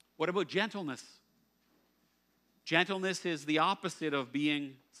 What about gentleness? Gentleness is the opposite of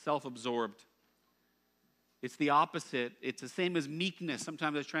being self-absorbed. It's the opposite. It's the same as meekness.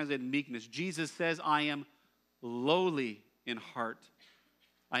 Sometimes it's translated meekness. Jesus says, I am lowly in heart.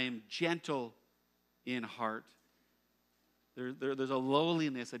 I am gentle in heart. There's a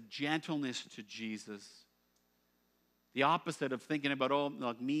lowliness, a gentleness to Jesus. The opposite of thinking about, oh,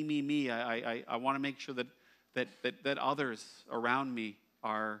 like me. I want to make sure that others around me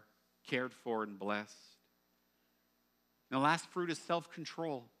are cared for and blessed. And the last fruit is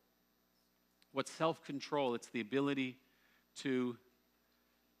self-control. What's self-control? It's the ability to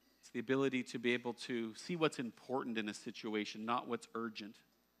be able to see what's important in a situation, not what's urgent,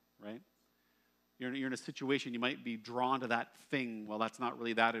 right? You're in a situation, you might be drawn to that thing. Well, that's not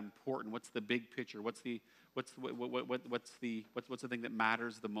really that important. What's the big picture? What's the thing that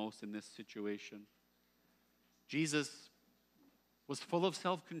matters the most in this situation? Jesus was full of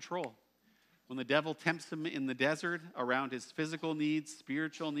self-control. When the devil tempts him in the desert around his physical needs,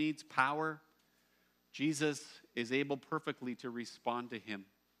 spiritual needs, power, Jesus is able perfectly to respond to him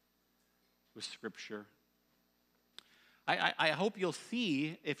with Scripture. I hope you'll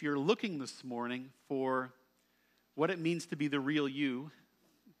see, if you're looking this morning, for what it means to be the real you,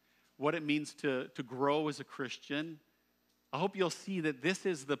 what it means to grow as a Christian. I hope you'll see that this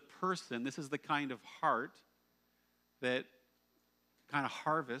is the person, this is the kind of heart, that kind of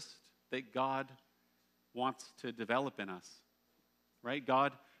harvest that God wants to develop in us, right?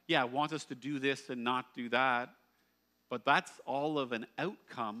 God, wants us to do this and not do that, but that's all of an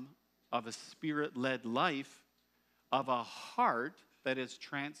outcome of a Spirit-led life, of a heart that is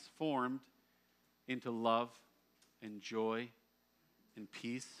transformed into love and joy and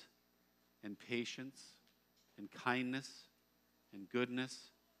peace and patience and kindness and goodness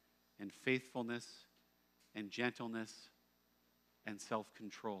and faithfulness and gentleness and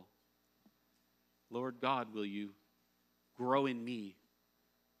self-control. Lord God, will you grow in me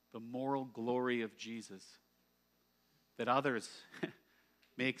the moral glory of Jesus, that others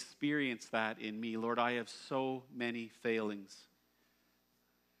may experience that in me. Lord, I have so many failings.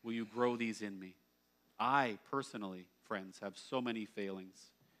 Will you grow these in me? I personally, friends, have so many failings.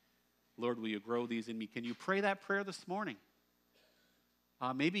 Lord, will you grow these in me? Can you pray that prayer this morning?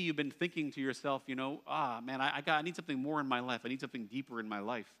 Maybe you've been thinking to yourself, I need something more in my life. I need something deeper in my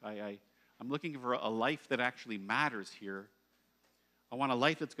life. I'm looking for a life that actually matters here. I want a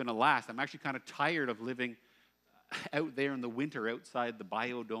life that's going to last. I'm actually kind of tired of living out there in the winter outside the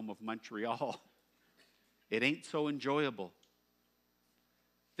Biodome of Montreal. It ain't so enjoyable.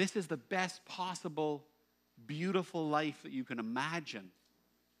 This is the best possible, beautiful life that you can imagine.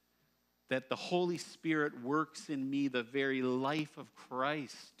 That the Holy Spirit works in me, the very life of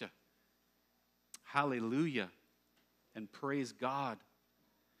Christ. Hallelujah. And praise God.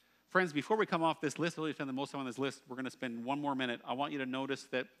 Friends, before we come off this list, we'll spend the most time on this list. We're going to spend one more minute. I want you to notice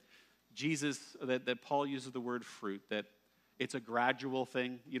that that Paul uses the word fruit, that it's a gradual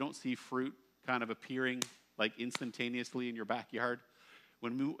thing. You don't see fruit kind of appearing like instantaneously in your backyard.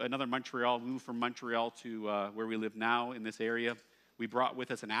 When we moved from Montreal to where we live now in this area, we brought with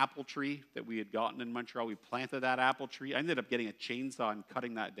us an apple tree that we had gotten in Montreal. We planted that apple tree. I ended up getting a chainsaw and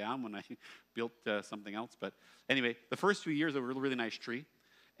cutting that down when I built something else. But anyway, the first few years, it was a really, really nice tree.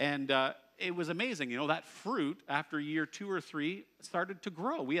 And it was amazing. That fruit, after year 2 or 3, started to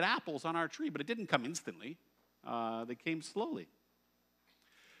grow. We had apples on our tree, but it didn't come instantly. They came slowly.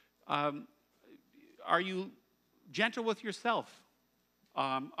 Are you gentle with yourself?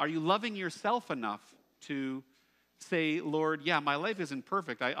 Are you loving yourself enough to say, Lord, yeah, my life isn't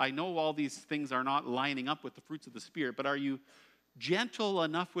perfect. I know all these things are not lining up with the fruits of the Spirit, but are you gentle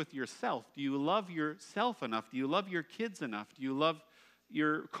enough with yourself? Do you love yourself enough? Do you love your kids enough? Do you love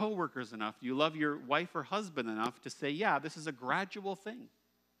your coworkers enough? Do you love your wife or husband enough to say, yeah, this is a gradual thing?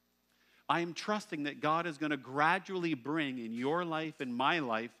 I am trusting that God is going to gradually bring in your life and my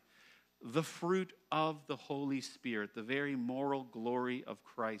life the fruit of the Holy Spirit, the very moral glory of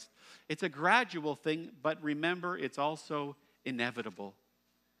Christ. It's a gradual thing, but remember, it's also inevitable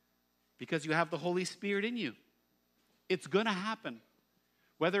because you have the Holy Spirit in you. It's going to happen.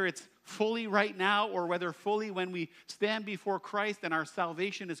 Whether it's fully right now or whether fully when we stand before Christ and our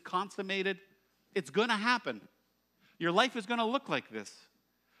salvation is consummated, it's going to happen. Your life is going to look like this.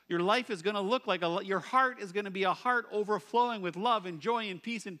 Your life is going to look like your heart is going to be a heart overflowing with love and joy and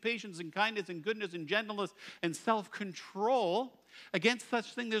peace and patience and kindness and goodness and gentleness and self-control. Against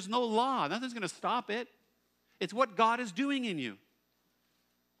such thing, there's no law. Nothing's going to stop it. It's what God is doing in you.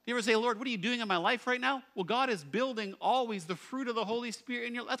 You ever say, Lord, what are you doing in my life right now? Well, God is building always the fruit of the Holy Spirit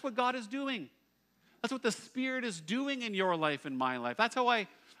in your life. That's what God is doing. That's what the Spirit is doing in your life and my life. That's how I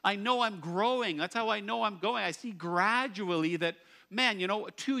know I'm growing. That's how I know I'm going. I see gradually that, man,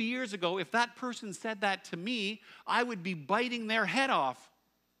 2 years ago, if that person said that to me, I would be biting their head off.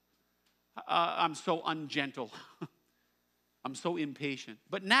 I'm so ungentle. I'm so impatient.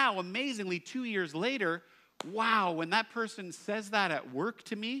 But now, amazingly, 2 years later, wow, when that person says that at work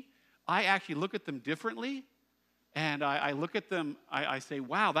to me, I actually look at them differently. And I look at them, I say,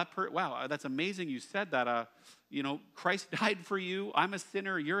 wow, that's amazing you said that. Christ died for you. I'm a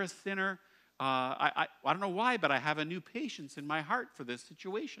sinner. You're a sinner. I don't know why, but I have a new patience in my heart for this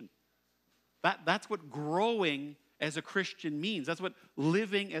situation. That's what growing as a Christian means. That's what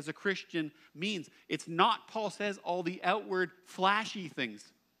living as a Christian means. It's not, Paul says, all the outward flashy things,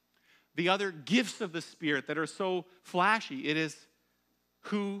 the other gifts of the Spirit that are so flashy. It is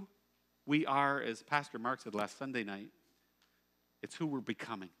who we are, as Pastor Mark said last Sunday night. It's who we're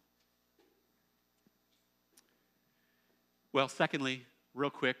becoming. Well, secondly,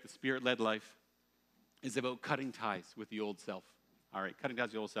 real quick, the Spirit-led life is about cutting ties with the old self. All right, cutting ties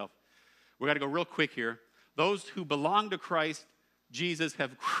with the old self. We've got to go real quick here. Those who belong to Christ Jesus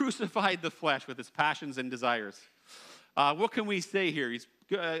have crucified the flesh with its passions and desires. What can we say here?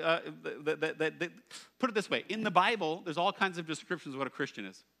 Put it this way. In the Bible, there's all kinds of descriptions of what a Christian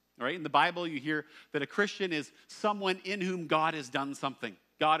is. All right? In the Bible, you hear that a Christian is someone in whom God has done something.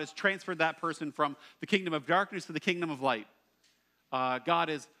 God has transferred that person from the kingdom of darkness to the kingdom of light. God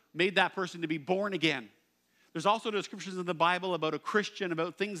has made that person to be born again. There's also descriptions in the Bible about a Christian,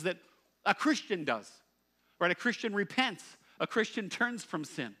 about things that a Christian does. Right? A Christian repents. A Christian turns from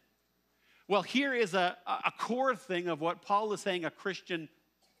sin. Well, here is a core thing of what Paul is saying a Christian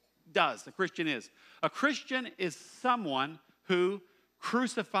does, a Christian is. A Christian is someone who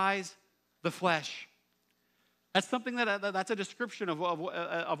crucifies the flesh. That's something that's a description of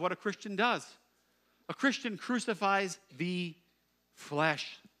what a Christian does. A Christian crucifies the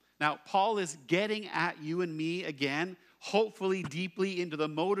flesh. Now, Paul is getting at you and me again, hopefully deeply into the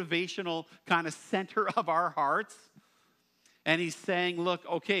motivational kind of center of our hearts. And he's saying, look,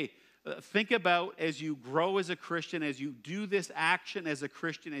 okay, think about as you grow as a Christian, as you do this action as a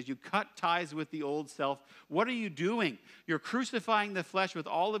Christian, as you cut ties with the old self, what are you doing? You're crucifying the flesh with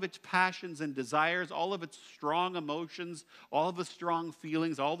all of its passions and desires, all of its strong emotions, all of the strong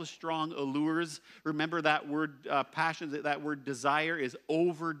feelings, all the strong allures. Remember that word passions, that word desire is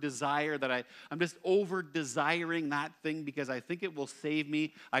over-desire, that I'm just over-desiring that thing because I think it will save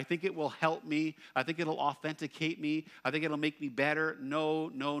me. I think it will help me. I think it'll authenticate me. I think it'll make me better. No,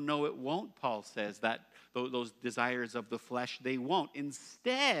 it won't, Paul says, that those desires of the flesh, they won't.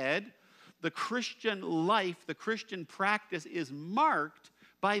 Instead, the Christian life, the Christian practice is marked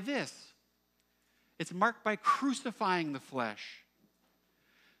by this. It's marked by crucifying the flesh.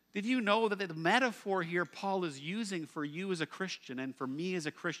 Did you know that the metaphor here Paul is using for you as a Christian and for me as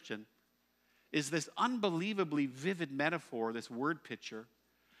a Christian is this unbelievably vivid metaphor, this word picture,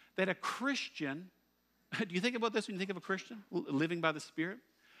 that a Christian, do you think about this when you think of a Christian living by the Spirit?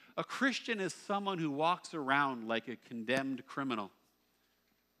 A Christian is someone who walks around like a condemned criminal,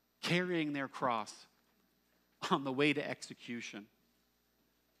 carrying their cross on the way to execution.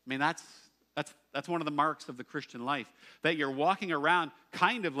 I mean, that's one of the marks of the Christian life, that you're walking around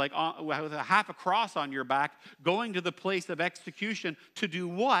kind of like with a half a cross on your back, going to the place of execution to do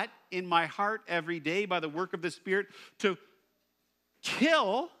what in my heart every day by the work of the Spirit? To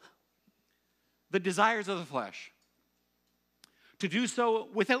kill the desires of the flesh. To do so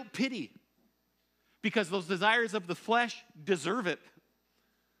without pity, because those desires of the flesh deserve it,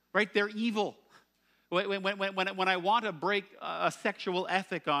 right? They're evil. When I want to break a sexual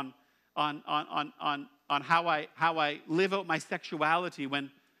ethic on how I live out my sexuality, when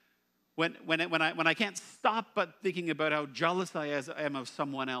I can't stop but thinking about how jealous I am of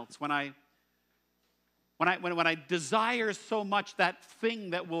someone else, when I desire so much that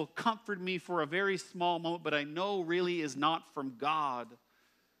thing that will comfort me for a very small moment, but I know really is not from God.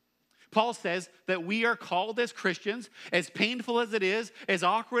 Paul says that we are called as Christians, as painful as it is, as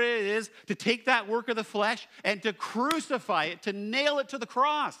awkward as it is, to take that work of the flesh and to crucify it, to nail it to the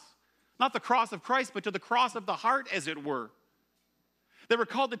cross. Not the cross of Christ, but to the cross of the heart, as it were. That we're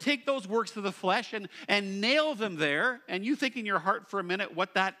called to take those works of the flesh and nail them there. And you think in your heart for a minute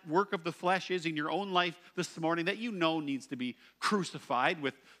what that work of the flesh is in your own life this morning that you know needs to be crucified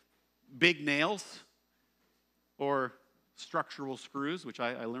with big nails or structural screws, which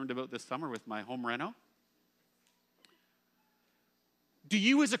I learned about this summer with my home reno. Do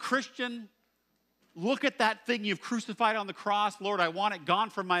you as a Christian look at that thing you've crucified on the cross? Lord, I want it gone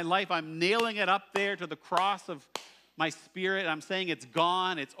from my life. I'm nailing it up there to the cross of my spirit. I'm saying it's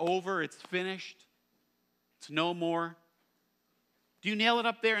gone, it's over, it's finished, it's no more. Do you nail it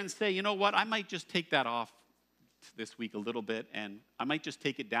up there and say, you know what, I might just take that off this week a little bit, and I might just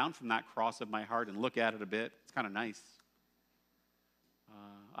take it down from that cross of my heart and look at it a bit. It's kind of nice.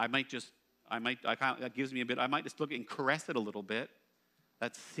 That gives me a bit, I might just look and caress it a little bit.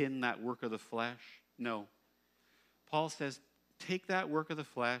 That sin, that work of the flesh. No. Paul says, take that work of the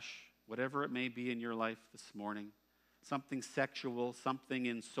flesh, whatever it may be in your life this morning, something sexual, something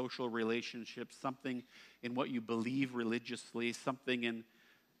in social relationships, something in what you believe religiously, something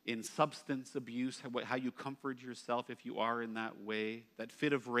in substance abuse, how you comfort yourself if you are in that way, that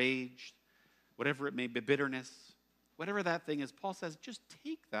fit of rage, whatever it may be, bitterness, whatever that thing is. Paul says, just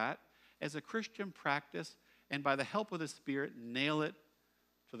take that as a Christian practice and by the help of the Spirit, nail it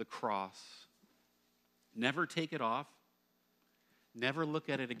to the cross. Never take it off. Never look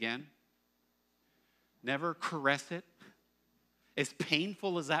at it again. Never caress it. As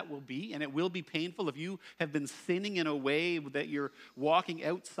painful as that will be, and it will be painful if you have been sinning in a way that you're walking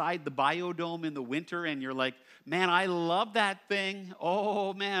outside the biodome in the winter and you're like, man, I love that thing.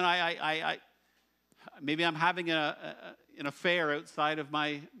 Oh, man, I maybe I'm having an affair outside of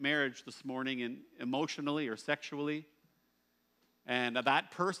my marriage this morning, and emotionally or sexually. And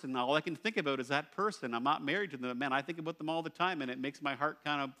that person, all I can think about is that person. I'm not married to them. Man, I think about them all the time, and it makes my heart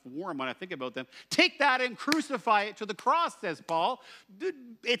kind of warm when I think about them. Take that and crucify it to the cross, says Paul.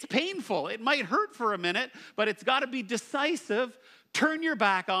 It's painful. It might hurt for a minute, but it's got to be decisive. Turn your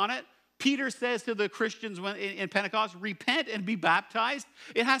back on it. Peter says to the Christians in Pentecost, repent and be baptized.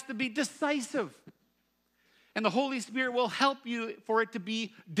 It has to be decisive. And the Holy Spirit will help you for it to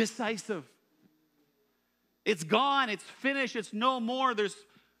be decisive. It's gone. It's finished. It's no more. There's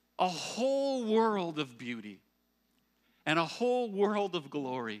a whole world of beauty and a whole world of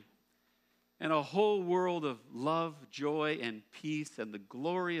glory and a whole world of love, joy, and peace and the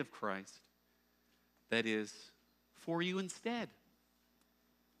glory of Christ that is for you instead.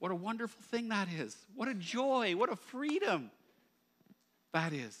 What a wonderful thing that is. What a joy. What a freedom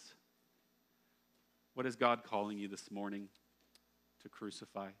that is. What is God calling you this morning to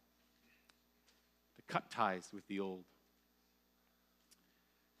crucify? To cut ties with the old.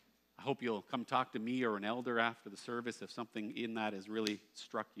 I hope you'll come talk to me or an elder after the service if something in that has really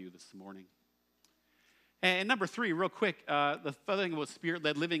struck you this morning. And number 3, real quick, the other thing about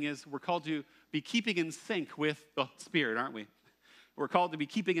Spirit-led living is we're called to be keeping in sync with the Spirit, aren't we? We're called to be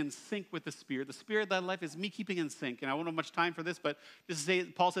keeping in sync with the Spirit. The Spirit-led life is me keeping in sync. And I won't have much time for this, but just to say,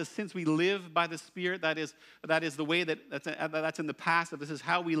 Paul says, since we live by the Spirit, that is the way that's in the past. This is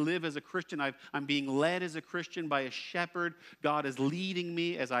how we live as a Christian. I'm being led as a Christian by a shepherd. God is leading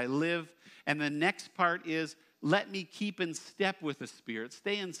me as I live. And the next part is, let me keep in step with the Spirit.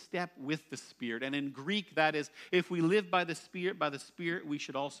 Stay in step with the Spirit. And in Greek, that is, if we live by the Spirit we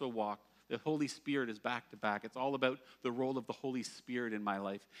should also walk. The Holy Spirit is back to back. It's all about the role of the Holy Spirit in my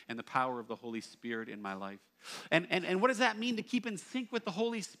life and the power of the Holy Spirit in my life. And what does that mean to keep in sync with the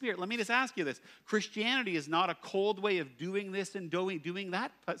Holy Spirit? Let me just ask you this. Christianity is not a cold way of doing this and doing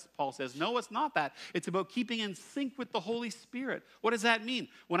that, Paul says. No, it's not that. It's about keeping in sync with the Holy Spirit. What does that mean?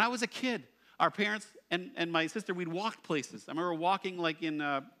 When I was a kid, our parents and my sister, we'd walk places. I remember walking like in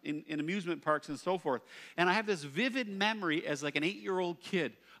amusement parks and so forth. And I have this vivid memory as like an 8-year-old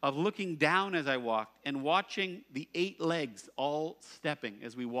kid of looking down as I walked and watching the 8 legs all stepping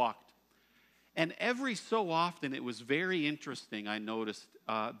as we walked. And every so often, it was very interesting, I noticed,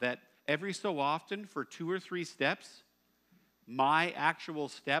 that every so often for 2 or 3 steps, my actual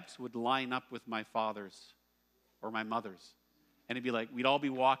steps would line up with my father's or my mother's. And it'd be like, we'd all be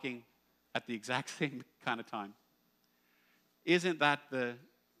walking at the exact same kind of time. Isn't that the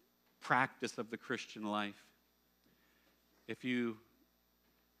practice of the Christian life? If you're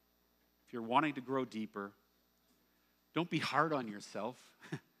wanting to grow deeper, don't be hard on yourself.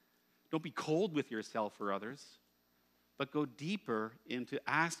 Don't be cold with yourself or others, but go deeper into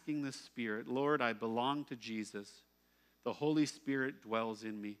asking the Spirit, Lord, I belong to Jesus. The Holy Spirit dwells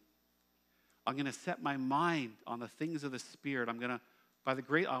in me. I'm going to set my mind on the things of the Spirit.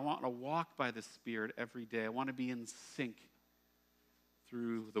 I want to walk by the Spirit every day. I want to be in sync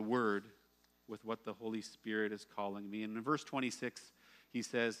through the Word with what the Holy Spirit is calling me. And in verse 26, he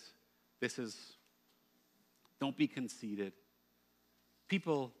says, don't be conceited.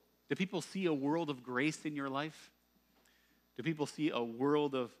 Do people see a world of grace in your life? Do people see a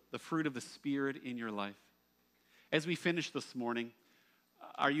world of the fruit of the Spirit in your life? As we finish this morning,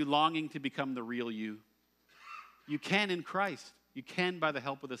 are you longing to become the real you? You can in Christ. You can by the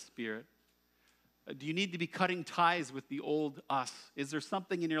help of the Spirit. Do you need to be cutting ties with the old us? Is there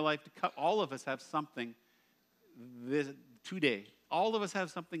something in your life to cut? All of us have something today. All of us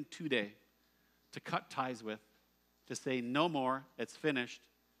have something today to cut ties with, to say no more, it's finished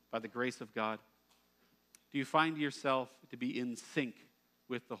by the grace of God. Do you find yourself to be in sync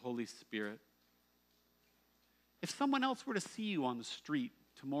with the Holy Spirit? If someone else were to see you on the street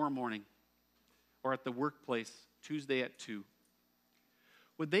tomorrow morning or at the workplace Tuesday at 2,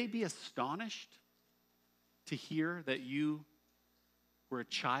 would they be astonished to hear that you were a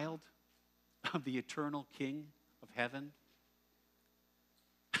child of the eternal King of heaven?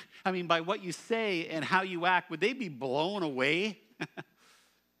 I mean, by what you say and how you act, would they be blown away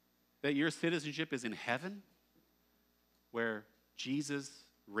that your citizenship is in heaven, where Jesus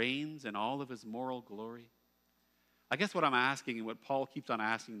reigns in all of his moral glory? I guess what I'm asking and what Paul keeps on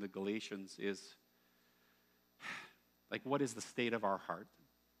asking the Galatians is, like, what is the state of our heart?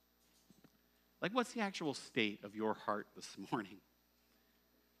 Like, what's the actual state of your heart this morning?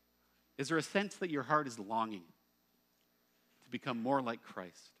 Is there a sense that your heart is longing to become more like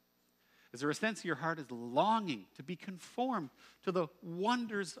Christ? Is there a sense your heart is longing to be conformed to the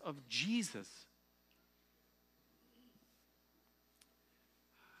wonders of Jesus?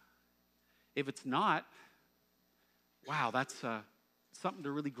 If it's not, wow, that's something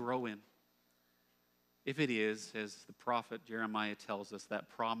to really grow in. If it is, as the prophet Jeremiah tells us, that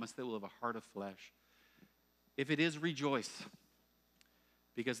promise that we'll have a heart of flesh. If it is, rejoice.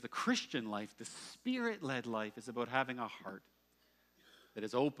 Because the Christian life, the Spirit-led life, is about having a heart that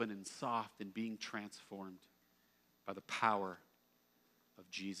is open and soft and being transformed by the power of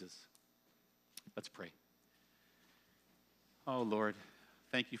Jesus. Let's pray. Oh, Lord,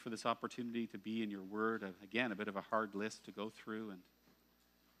 thank you for this opportunity to be in your word. Again, a bit of a hard list to go through and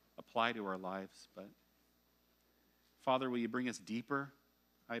apply to our lives, but Father, will you bring us deeper,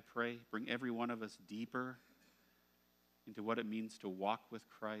 I pray? Bring every one of us deeper into what it means to walk with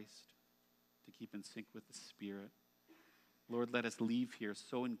Christ, to keep in sync with the Spirit. Lord, let us leave here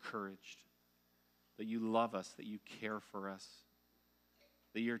so encouraged that you love us, that you care for us,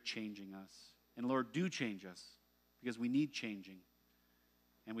 that you're changing us. And Lord, do change us, because we need changing.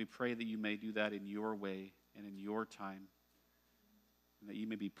 And we pray that you may do that in your way and in your time, and that you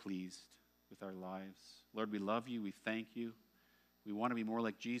may be pleased with our lives. Lord, we love you. We thank you. We want to be more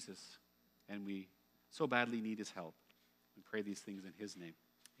like Jesus, and we so badly need his help. We pray these things in his name.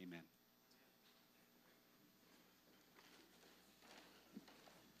 Amen.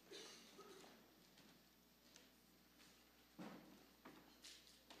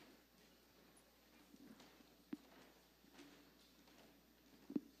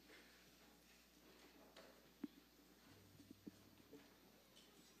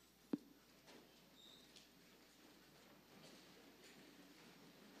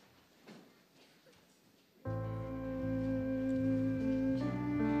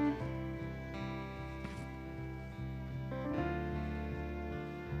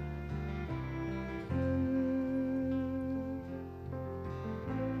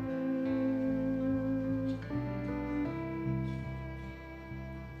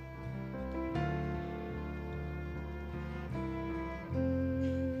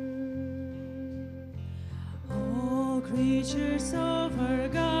 Creatures of our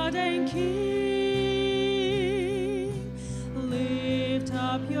God and King, lift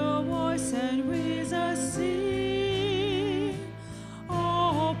up your voice and with us sing.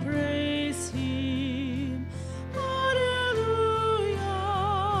 Oh, praise him. Hallelujah.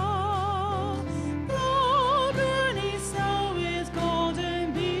 Blow burning snow with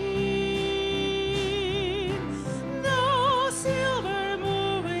golden beam. No silver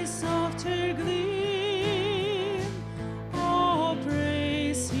moon with softer gleam.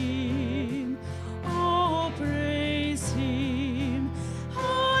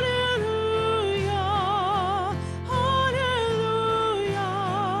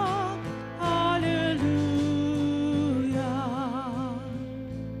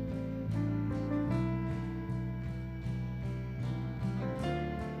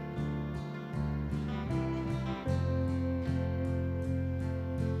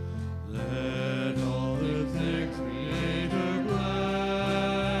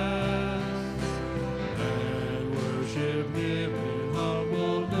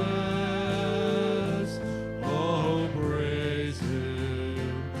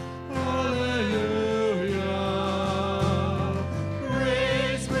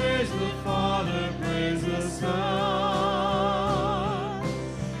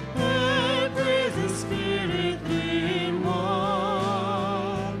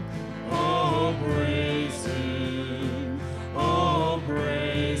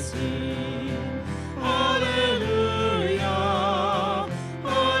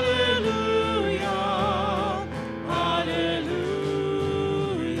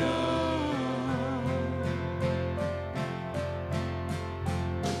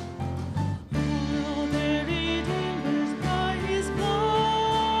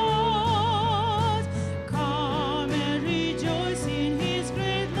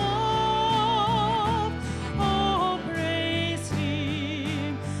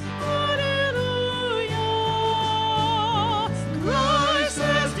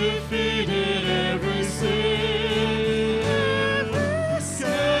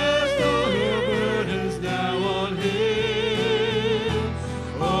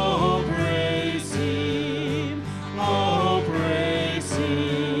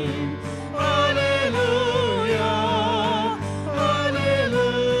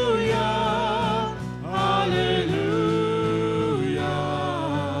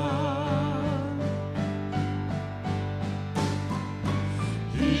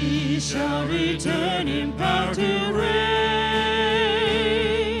 Shall return in power to reign.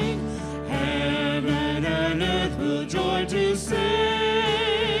 Heaven and earth will join to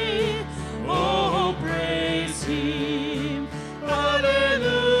sing. Oh, praise him.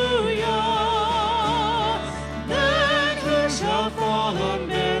 Hallelujah. Then who shall fall on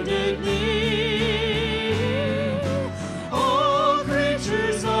bended knee? All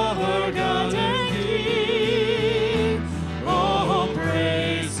creatures of our God and King. Oh,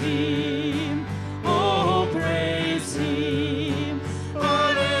 praise him. Oh, praise him.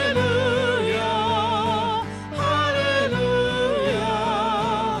 Hallelujah. Hallelujah.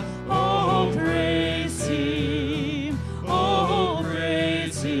 Oh, praise him. Oh,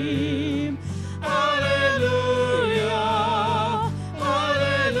 praise him. Hallelujah.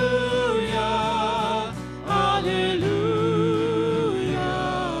 Hallelujah.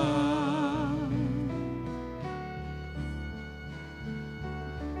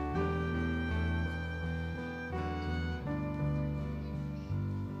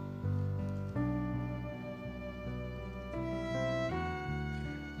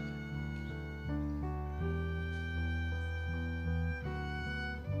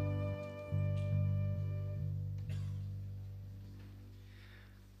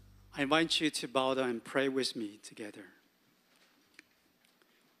 I invite you to bow down and pray with me together.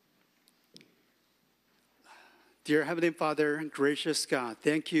 Dear Heavenly Father, gracious God,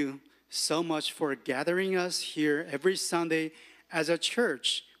 thank you so much for gathering us here every Sunday as a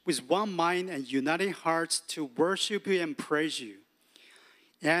church with one mind and united hearts to worship you and praise you,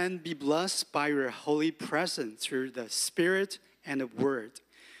 and be blessed by your holy presence through the Spirit and the Word.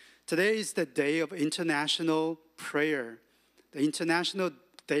 Today is the day of international prayer, the International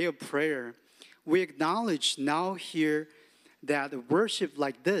Day of Prayer. We acknowledge now here that worship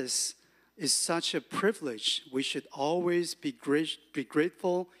like this is such a privilege. We should always be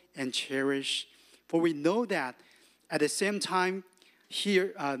grateful and cherish, for we know that at the same time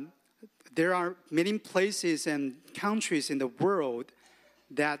here there are many places and countries in the world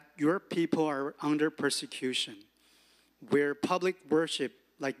that your people are under persecution, where public worship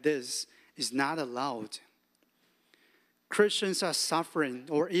like this is not allowed. Christians are suffering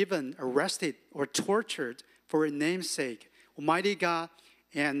or even arrested or tortured for your name's sake. Almighty God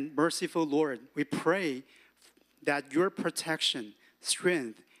and merciful Lord, we pray that your protection,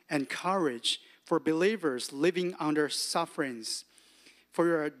 strength, and courage for believers living under sufferings,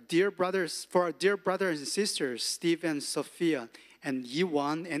 for our dear brothers and sisters, Steve and Sophia, and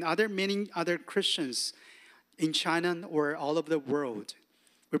Yiwan, and many other Christians in China or all over the world.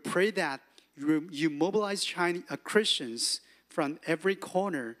 We pray that you mobilize Christians from every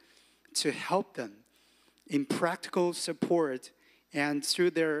corner to help them in practical support and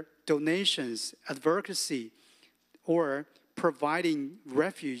through their donations, advocacy, or providing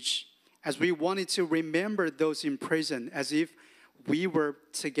refuge, as we wanted to remember those in prison as if we were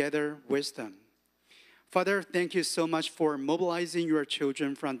together with them. Father, thank you so much for mobilizing your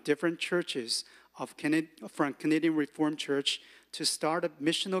children from different churches from Canadian Reformed Church to start a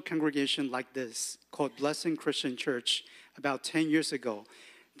missional congregation like this called Blessing Christian Church about 10 years ago.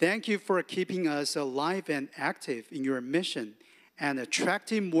 Thank you for keeping us alive and active in your mission and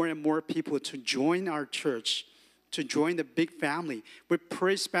attracting more and more people to join our church, to join the big family. We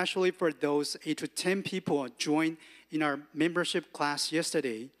pray especially for those 8 to 10 people who joined in our membership class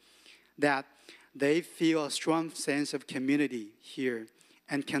yesterday, that they feel a strong sense of community here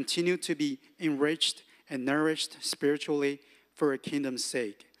and continue to be enriched and nourished spiritually for a kingdom's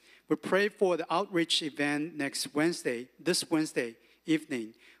sake. We pray for the outreach event this Wednesday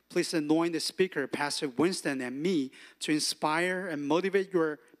evening. Please anoint the speaker, Pastor Winston, and me to inspire and motivate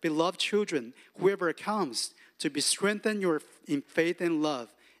your beloved children, whoever comes, to be strengthened in faith and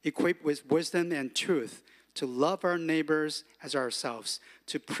love, equipped with wisdom and truth, to love our neighbors as ourselves,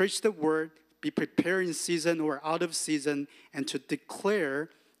 to preach the word, be prepared in season or out of season, and to declare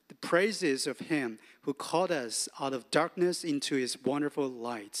the praises of him who called us out of darkness into his wonderful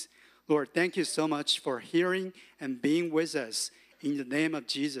light. Lord, thank you so much for hearing and being with us. In the name of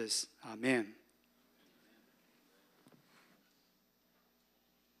Jesus, amen.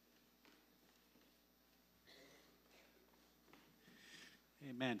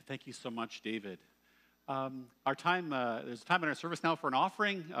 Amen. Thank you so much, David. There's a time in our service now for an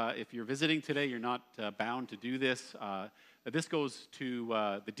offering. If you're visiting today, you're not bound to do this. This goes to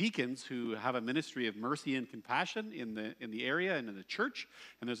the deacons who have a ministry of mercy and compassion in the area and in the church.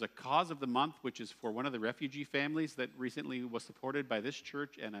 And there's a cause of the month, which is for one of the refugee families that recently was supported by this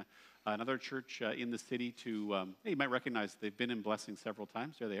church and another church in the city. You might recognize they've been in Blessing several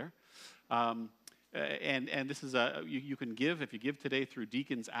times. There they are. And this is you can give. If you give today through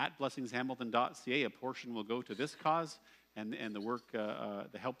deacons@blessingshamilton.ca, a portion will go to this cause and the work to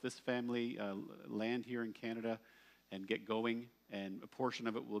help this family land here in Canada and get going. And a portion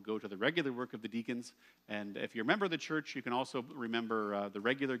of it will go to the regular work of the deacons. And if you're a member of the church, you can also remember the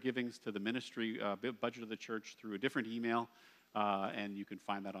regular givings to the ministry budget of the church through a different email. And you can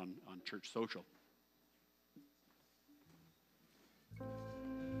find that on Church Social.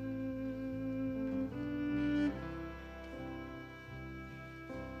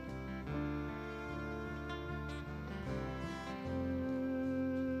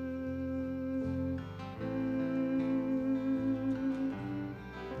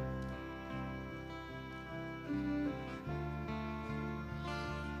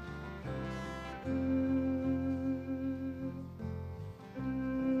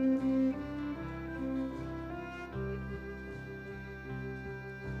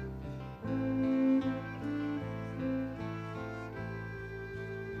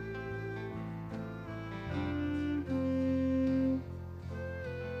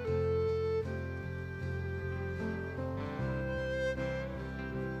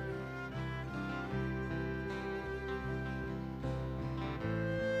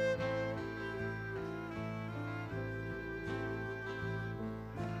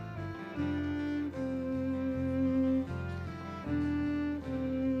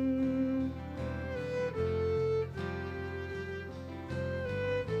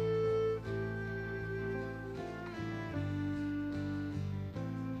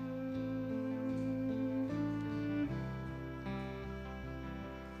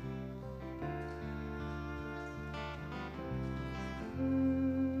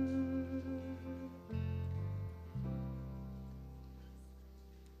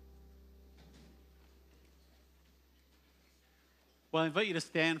 Well, I invite you to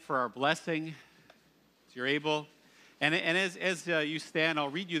stand for our blessing, as you're able. And as you stand, I'll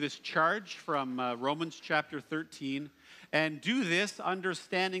read you this charge from Romans chapter 13. And do this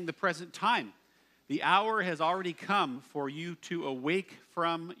understanding the present time. The hour has already come for you to awake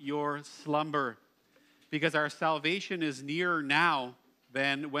from your slumber, because our salvation is nearer now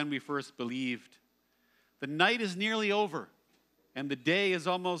than when we first believed. The night is nearly over, and the day is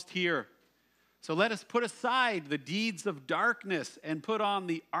almost here. So let us put aside the deeds of darkness and put on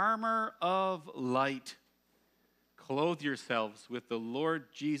the armor of light. Clothe yourselves with the Lord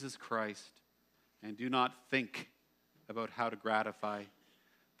Jesus Christ, and do not think about how to gratify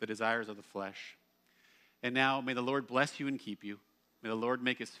the desires of the flesh. And now may the Lord bless you and keep you. May the Lord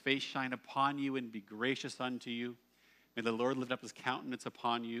make his face shine upon you and be gracious unto you. May the Lord lift up his countenance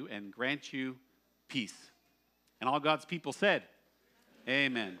upon you and grant you peace. And all God's people said,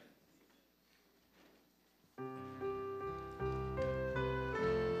 Amen.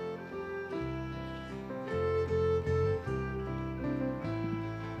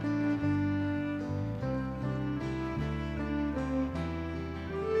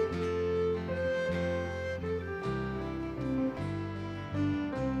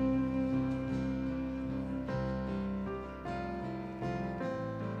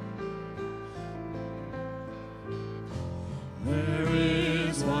 There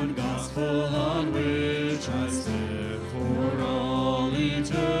is one gospel on which I stand for all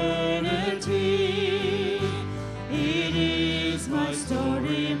eternity. It is my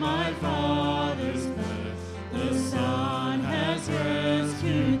story, my Father's plan. The Son has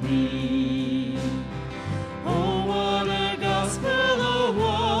rescued me. Oh, what a gospel, oh,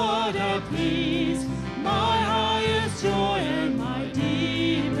 what a peace, my highest joy and my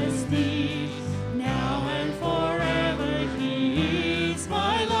deepest need. Now and forever he is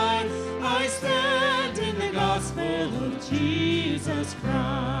my light. I stand in the gospel of Jesus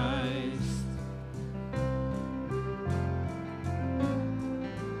Christ.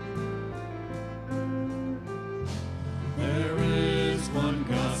 There is one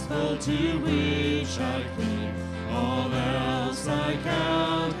gospel to which I cling, all else I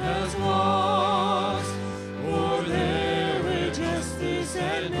count as lost. For there where justice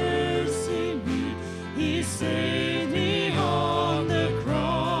and mercy meet, he saved me on the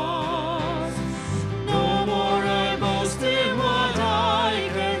cross. No more I boast in what I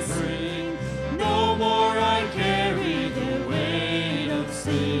can bring, no more I carry the weight of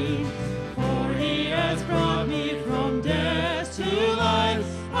sin. For he has brought me from death to life.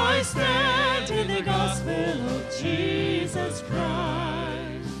 I stand in the gospel of Jesus Christ.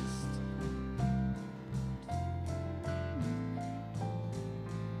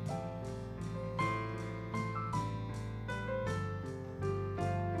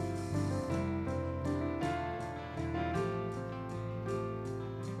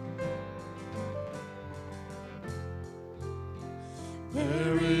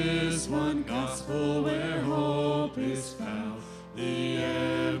 There is one gospel where hope is found. The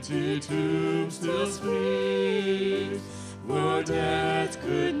empty tomb still speaks. Where death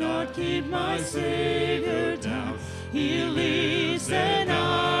could not keep my Savior down, he lives and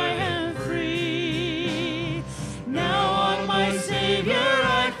I am free. Now on my Savior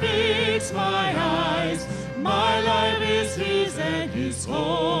I fix my eyes. My life is his and his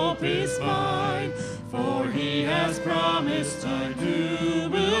hope is mine. For he has promised I too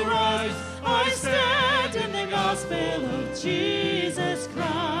will rise. I stand in the gospel of Jesus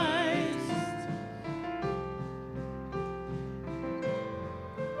Christ.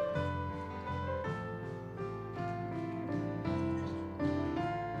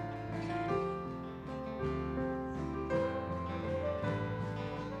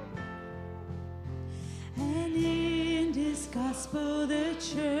 And in this gospel the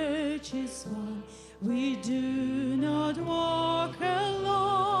church is one. We do not walk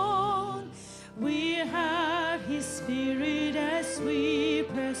alone. We have his spirit as we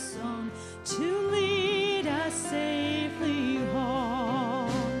press on to lead us safely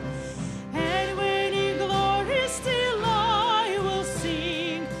home. And when in glory still I will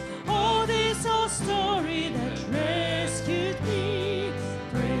sing, oh, this old story that rescued me.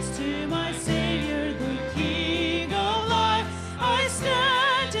 Praise to my Savior, the King of life. I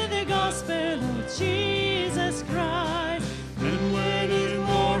stand in the gospel of Jesus Christ. And when in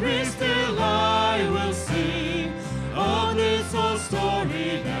glory still I will sing, oh, this old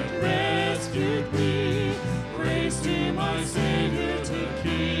story that rescued me. Praise to my Savior, the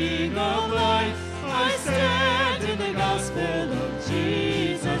King of life. I stand in the gospel of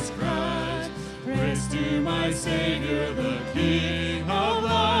Jesus Christ. Praise to my Savior, the King of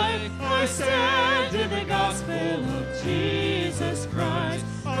life. I stand in the gospel of Jesus Christ.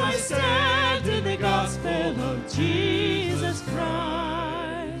 stand in the gospel of Jesus Christ.